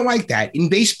don't like that. In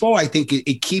baseball, I think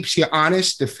it keeps you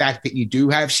honest. The fact that you do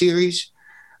have series.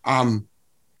 Rarely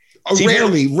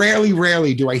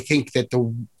do I think that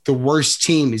the worst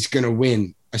team is going to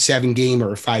win a 7-game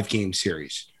or a 5-game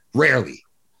series. Rarely.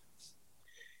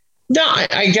 No,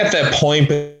 I get that point,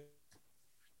 but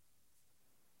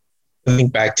I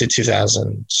think back to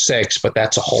 2006, but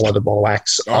that's a whole other ball of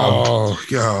wax.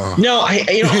 Yeah. No,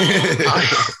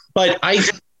 but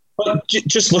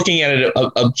just looking at it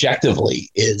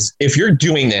objectively is if you're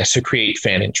doing this to create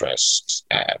fan interest,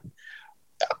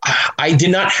 I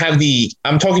did not have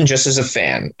I'm talking just as a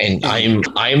fan, and I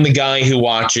am the guy who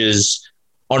watches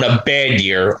on a bad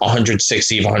year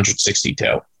 160 of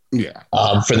 162. Yeah.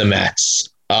 For the Mets.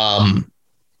 I'm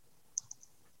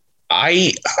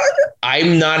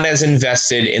not as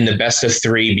invested in the best of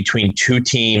 3 between 2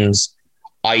 teams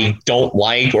I don't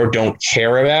like or don't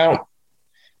care about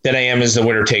than I am as the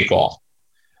winner take all.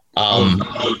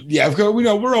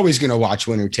 We're always going to watch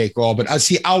winner take all, but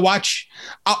I'll watch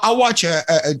an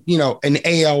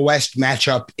AL West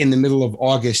matchup in the middle of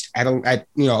August at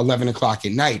 11 o'clock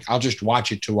at night. I'll just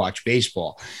watch it to watch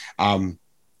baseball.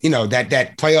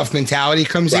 That playoff mentality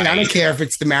comes in. I don't care if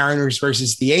it's the Mariners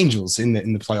versus the Angels in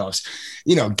the playoffs,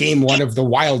 game 1 of the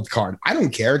wild card. I don't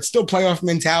care. It's still playoff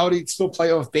mentality. It's still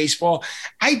playoff baseball.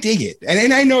 I dig it.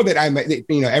 And I know that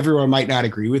everyone might not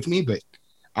agree with me, but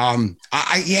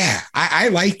I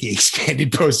like the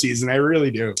expanded postseason. I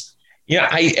really do. Yeah,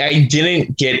 I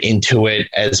didn't get into it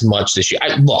as much this year.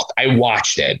 I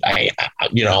watched it.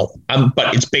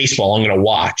 But it's baseball. I'm going to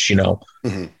watch.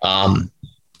 Mm-hmm.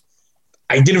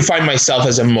 I didn't find myself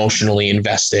as emotionally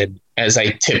invested as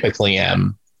I typically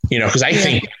am. Because I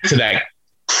think to that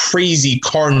crazy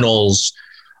Cardinals,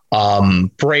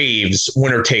 Braves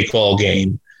winner take all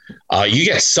game. You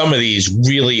get some of these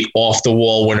really off the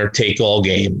wall winner take all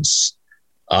games,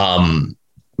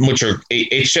 which are,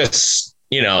 it's just,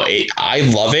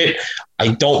 I love it. I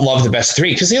don't love the best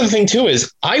 3. Cause the other thing too, is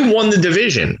I won the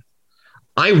division.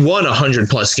 I won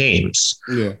 100+ games.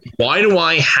 Yeah. Why do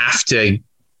I have to,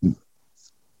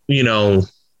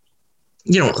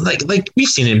 like we've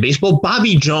seen in baseball,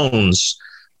 Bobby Jones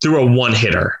threw a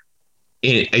 1-hitter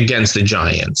against the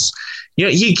Giants.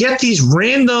 You get these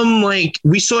random,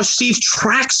 we saw Steve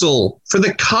Traxel for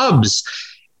the Cubs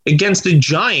against the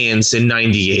Giants in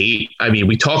 98. I mean,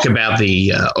 we talk about the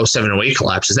 07-08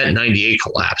 collapses. That 98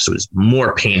 collapse was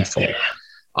more painful.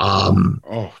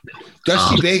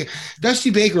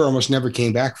 Dusty Baker almost never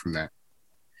came back from that.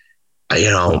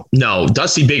 No,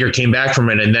 Dusty Baker came back from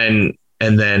it. And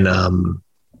then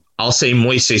I'll say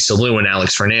Moises Alou and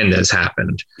Alex Fernandez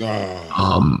happened.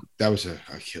 That was a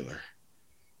killer.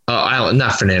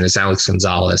 Not Fernandez, Alex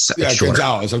Gonzalez. Yeah,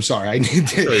 Gonzalez. I'm sorry.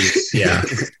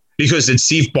 Because did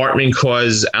Steve Bartman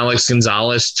cause Alex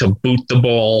Gonzalez to boot the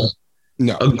ball?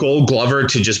 No. A Gold Glover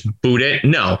to just boot it?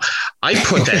 No. I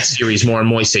put that series more on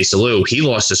Moises Alou. He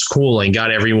lost his cool and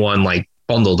got everyone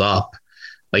bundled up.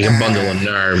 Like a bundle of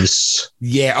nerves.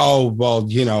 Yeah. Oh, well,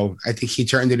 I think he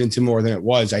turned it into more than it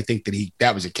was. I think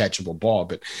that was a catchable ball,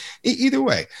 but either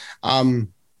way,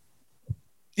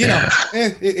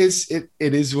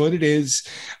 it is what it is.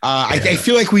 I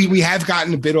feel like we have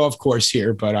gotten a bit off course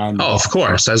here, but of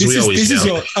course, as we always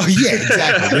do.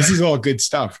 Exactly. This is all good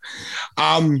stuff.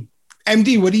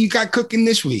 MD, what do you got cooking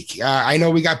this week? I know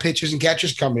we got pitchers and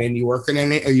catchers coming in. You working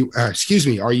on it?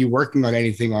 Are you working on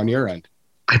anything on your end?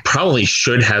 I probably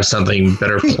should have something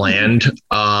better planned.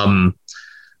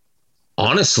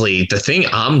 Honestly, the thing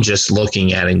I'm just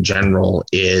looking at in general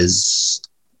is,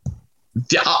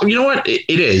 you know what?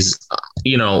 It is.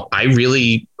 I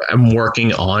really am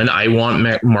working on. I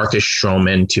want Marcus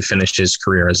Stroman to finish his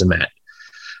career as a Met.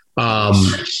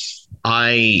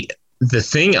 The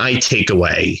thing I take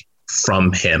away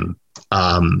from him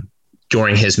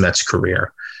during his Mets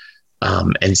career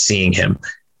and seeing him,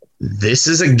 this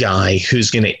is a guy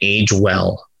who's going to age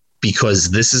well,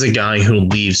 because this is a guy who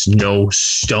leaves no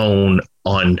stone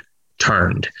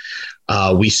unturned.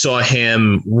 We saw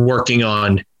him working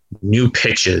on new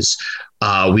pitches.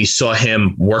 We saw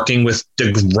him working with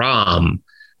DeGrom,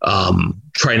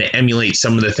 trying to emulate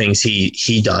some of the things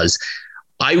he does.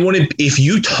 If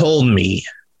you told me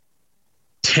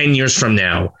 10 years from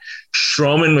now,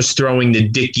 Stroman was throwing the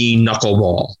Dickey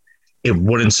knuckleball, it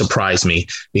wouldn't surprise me,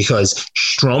 because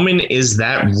Stroman is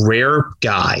that rare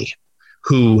guy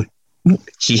who,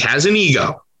 he has an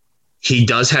ego. He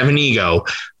does have an ego,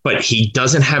 but he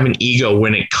doesn't have an ego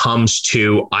when it comes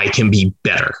to, I can be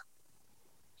better.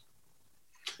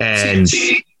 And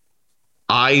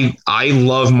I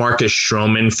love Marcus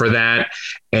Stroman for that.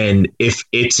 And if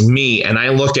it's me and I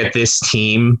look at this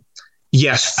team,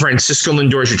 yes, Francisco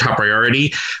Lindor is your top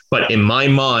priority, but in my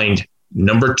mind,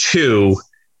 number two,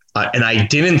 and I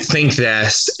didn't think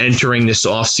this entering this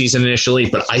offseason initially,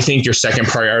 but I think your second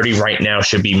priority right now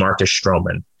should be Marcus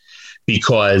Stroman,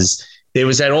 because there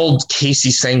was that old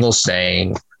Casey Stengel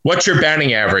saying, what's your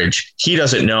batting average? He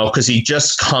doesn't know, because he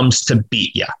just comes to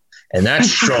beat you. And that's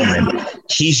Stroman.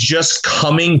 He's just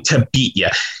coming to beat you.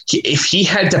 If he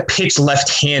had to pitch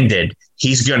left-handed,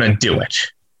 he's going to do it.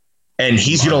 And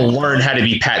he's going to learn how to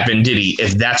be Pat Venditti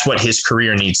if that's what his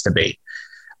career needs to be.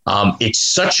 It's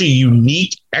such a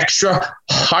unique, extra,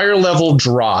 higher-level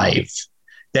drive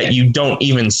that you don't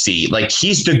even see. Like,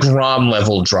 he's the DeGrom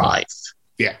level drive.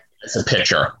 Yeah. As a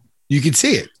pitcher. You can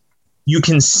see it. You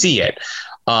can see it.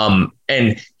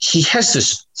 And he has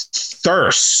this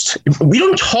thirst. We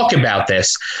don't talk about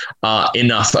this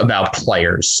enough about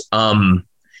players.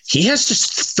 He has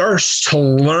this thirst to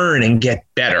learn and get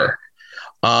better.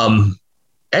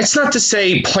 It's not to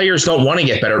say players don't want to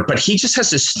get better, but he just has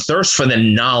this thirst for the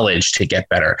knowledge to get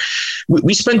better.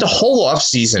 We spent a whole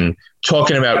offseason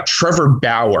talking about Trevor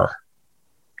Bauer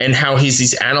and how he's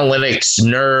this analytics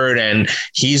nerd and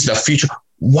he's the future.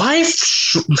 Why?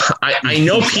 I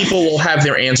know people will have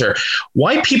their answer.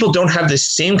 Why people don't have the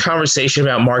same conversation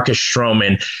about Marcus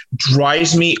Stroman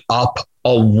drives me up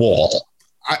a wall.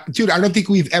 Dude, I don't think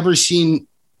we've ever seen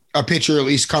a pitcher at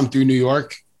least come through New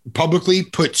York publicly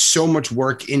put so much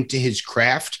work into his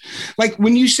craft. Like,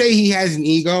 when you say he has an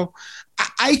ego,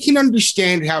 I can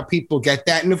understand how people get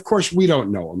that. And of course, we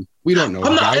don't know him. We don't know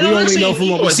him. We only know from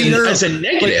what we see as a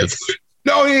negative.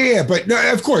 No, yeah. But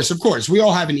no, of course. We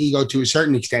all have an ego to a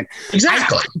certain extent.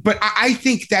 Exactly. But I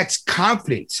think that's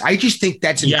confidence. I just think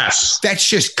that's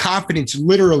just confidence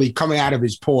literally coming out of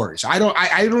his pores. I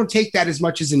don't take that as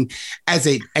much as an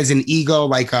ego,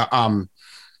 like a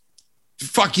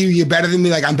fuck you, you're better than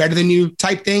me, like I'm better than you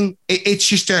type thing.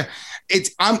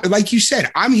 I'm like you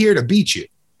said, I'm here to beat you.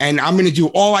 And I'm going to do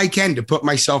all I can to put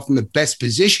myself in the best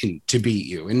position to beat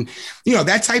you. And,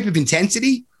 that type of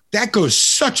intensity, that goes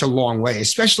such a long way,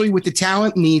 especially with the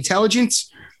talent and the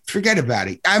intelligence. Forget about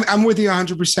it. I'm with you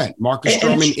 100%. Marcus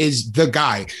Stroman is the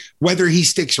guy, whether he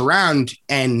sticks around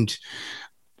and,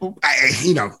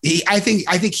 I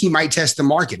think he might test the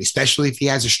market, especially if he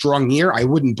has a strong year. I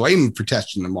wouldn't blame him for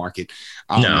testing the market.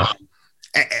 No.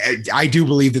 I do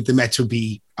believe that the Mets would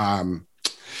be,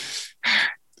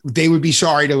 they would be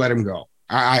sorry to let him go.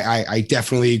 I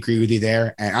definitely agree with you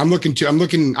there. And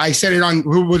I said it on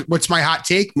what's my hot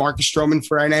take? Marcus Stroman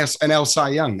for an NL Cy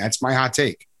Young. That's my hot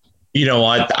take. You know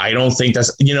what? I don't think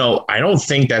that's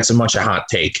as much a hot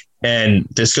take. And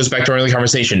this goes back to our early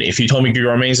conversation. If you told me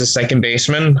Guillorme is a second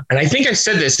baseman, and I think I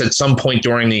said this at some point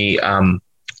during the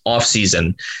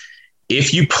offseason,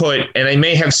 if you put, and I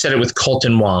may have said it with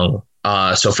Colton Wong,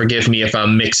 so forgive me if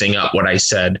I'm mixing up what I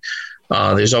said.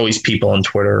 There's always people on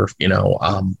Twitter,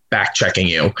 back checking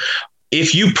you.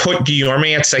 If you put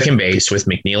Guillorme at second base with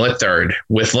McNeil at third,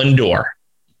 with Lindor,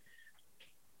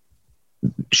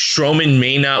 Stroman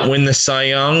may not win the Cy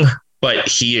Young, but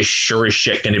he is sure as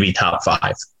shit going to be top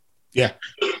 5. Yeah.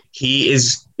 He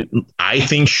is. I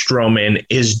think Stroman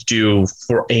is due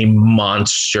for a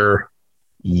monster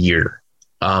year.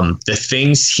 The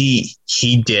things he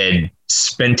did,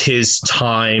 spent his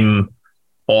time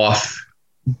off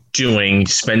doing,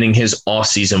 spending his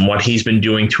offseason, what he's been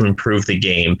doing to improve the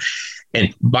game.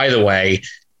 And by the way,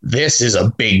 this is a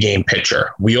big game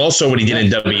pitcher. We all saw what he did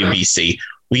in WBC.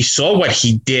 We saw what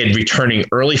he did returning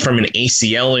early from an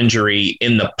ACL injury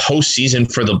in the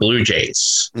postseason for the Blue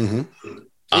Jays. Mm-hmm.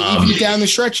 Even down the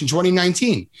stretch in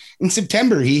 2019. In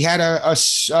September, he had a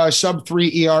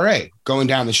sub-3 ERA going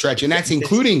down the stretch, and that's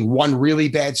including one really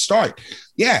bad start.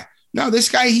 Yeah. No, this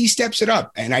guy, he steps it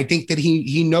up, and I think that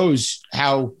he knows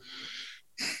how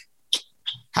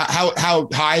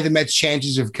high the Mets'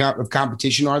 chances of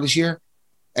competition are this year,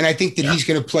 and I think that he's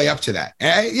going to play up to that.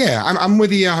 I'm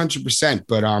with you 100%.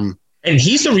 But and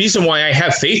he's the reason why I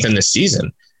have faith in this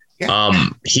season. Yeah.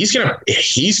 He's gonna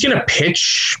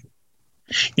pitch.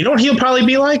 You know what he'll probably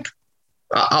be like?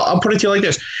 I'll put it to you like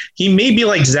this: he may be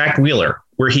like Zach Wheeler,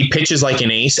 where he pitches like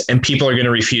an ace, and people are going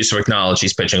to refuse to acknowledge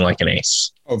he's pitching like an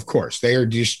ace. Of course, they are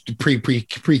just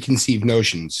preconceived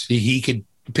notions. He could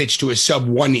pitch to a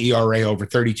sub-1 ERA over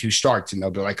 32 starts, and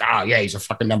they'll be like, "Oh yeah, he's a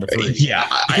fucking number 3." Yeah,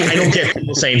 I don't get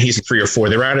people saying he's a 3 or 4.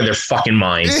 They're out of their fucking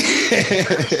mind.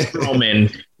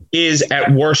 Stroman is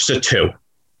at worst a 2.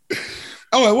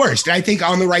 Oh, at worst. I think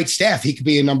on the right staff, he could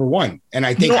be a number 1. And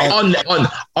I think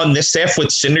on this staff with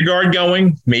Syndergaard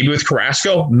going, maybe with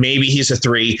Carrasco, maybe he's a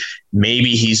 3,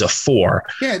 maybe he's a 4.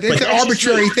 Yeah, that's an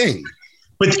arbitrary thing.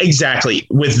 But exactly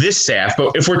with this staff.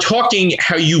 But if we're talking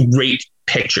how you rate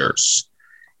pitchers,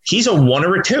 he's a 1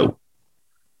 or a 2.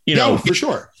 You know, for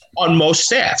sure. On most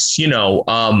staffs, and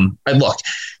look,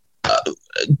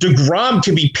 DeGrom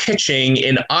could be pitching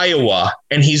in Iowa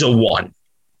and he's a 1.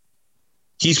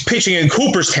 He's pitching in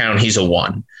Cooperstown. He's a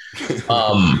 1. But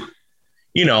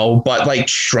like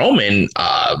Stroman,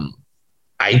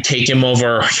 I'd take him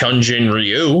over Hyunjin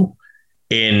Ryu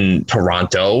in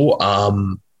Toronto.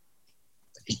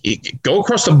 Go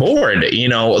across the board.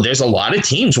 There's a lot of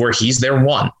teams where he's their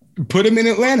 1. Put him in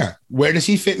Atlanta. Where does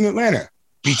he fit in Atlanta?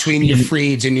 Between your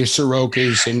Frieds and your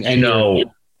Sorokas and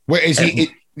where is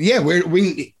he?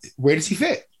 Where does he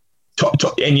fit?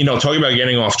 And talking about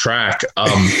getting off track,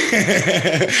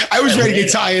 I was ready to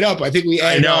tie it up. I think we.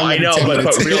 I know,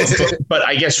 but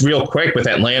I guess real quick with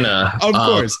Atlanta, of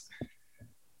course.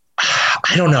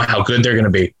 I don't know how good they're going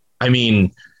to be. I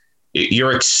mean, they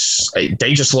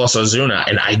just lost Ozuna,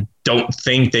 and I don't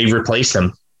think they've replaced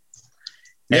him.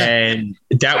 Yeah. And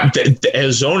that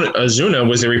Ozuna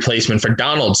was a replacement for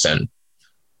Donaldson.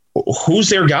 Who's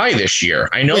their guy this year?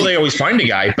 I know they always find a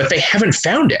guy, but they haven't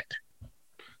found it.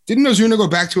 Didn't Ozuna go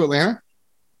back to Atlanta?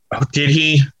 Oh, did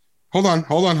he? Hold on.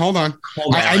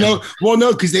 I know. Well,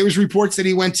 no, because there was reports that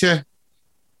he went to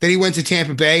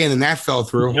Tampa Bay, and then that fell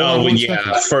through. We knew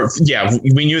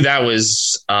that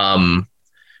was.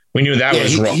 We knew that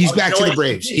was wrong. He's back to the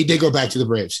Braves. He did go back to the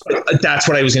Braves. That's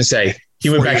what I was going to say. He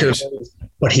went back to the Braves,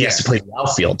 but he has to play the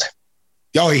outfield.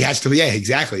 Oh, he has to. Yeah,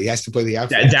 exactly. He has to play the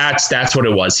outfield. That's what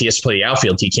it was. He has to play the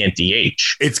outfield. He can't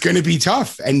DH. It's going to be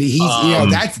tough, and he's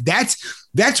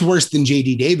that's worse than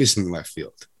JD Davis in the left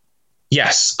field.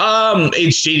 Yes.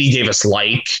 It's JD Davis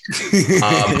like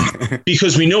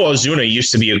because we know Ozuna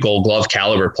used to be a Gold Glove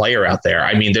caliber player out there.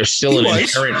 I mean, there's still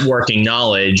inherent working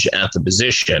knowledge at the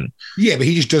position. Yeah, but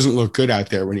he just doesn't look good out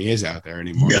there when he is out there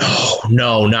anymore.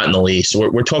 No, not in the least.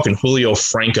 We're talking Julio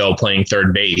Franco playing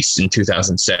third base in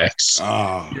 2006.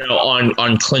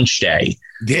 On clinch day.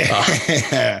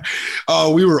 Yeah.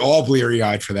 We were all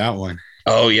bleary-eyed for that one.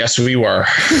 Oh, yes, we were.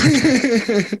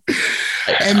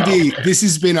 MD, this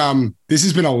has been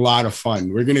a lot of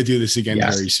fun. We're going to do this again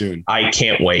very soon. I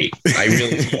can't wait. I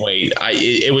really can't wait.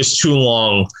 It was too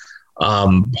long.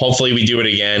 Hopefully we do it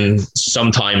again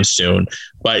sometime soon.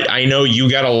 But I know you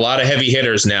got a lot of heavy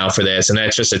hitters now for this, and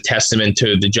that's just a testament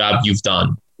to the job you've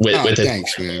done with it.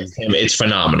 Thanks, man. It's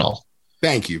phenomenal.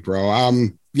 Thank you, bro.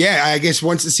 I guess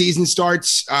once the season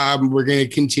starts, we're going to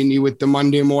continue with the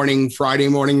Monday morning, Friday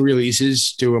morning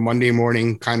releases, do a Monday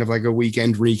morning kind of like a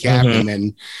weekend recap, and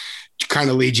then kind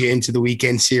of lead you into the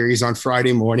weekend series on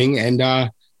Friday morning. And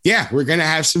we're going to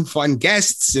have some fun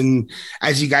guests. And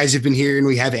as you guys have been hearing,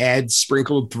 we have ads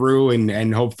sprinkled through,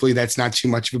 and hopefully that's not too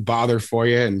much of a bother for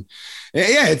you. And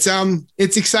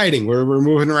it's exciting. We're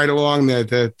moving right along.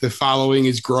 The following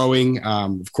is growing.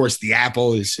 Of course, the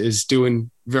Apple is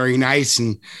doing very nice,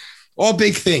 and all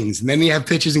big things. And then you have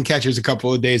pitchers and catchers a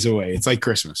couple of days away. It's like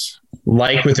Christmas.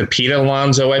 Like with a Pete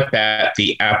Alonso at bat,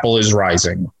 the Apple is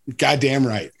rising. Goddamn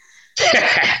right.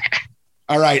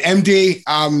 All right, MD.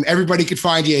 Everybody could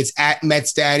find you. It's at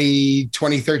Mets Daddy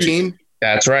 2013.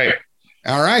 That's right.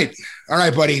 All right,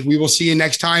 buddy. We will see you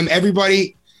next time.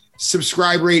 Everybody,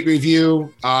 Subscribe, rate,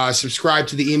 review. Subscribe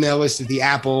to the email list at the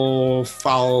Apple.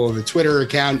 Follow the Twitter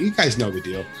account. You guys know the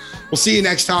deal. We'll see you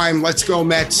next time. Let's go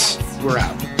Mets. We're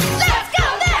out.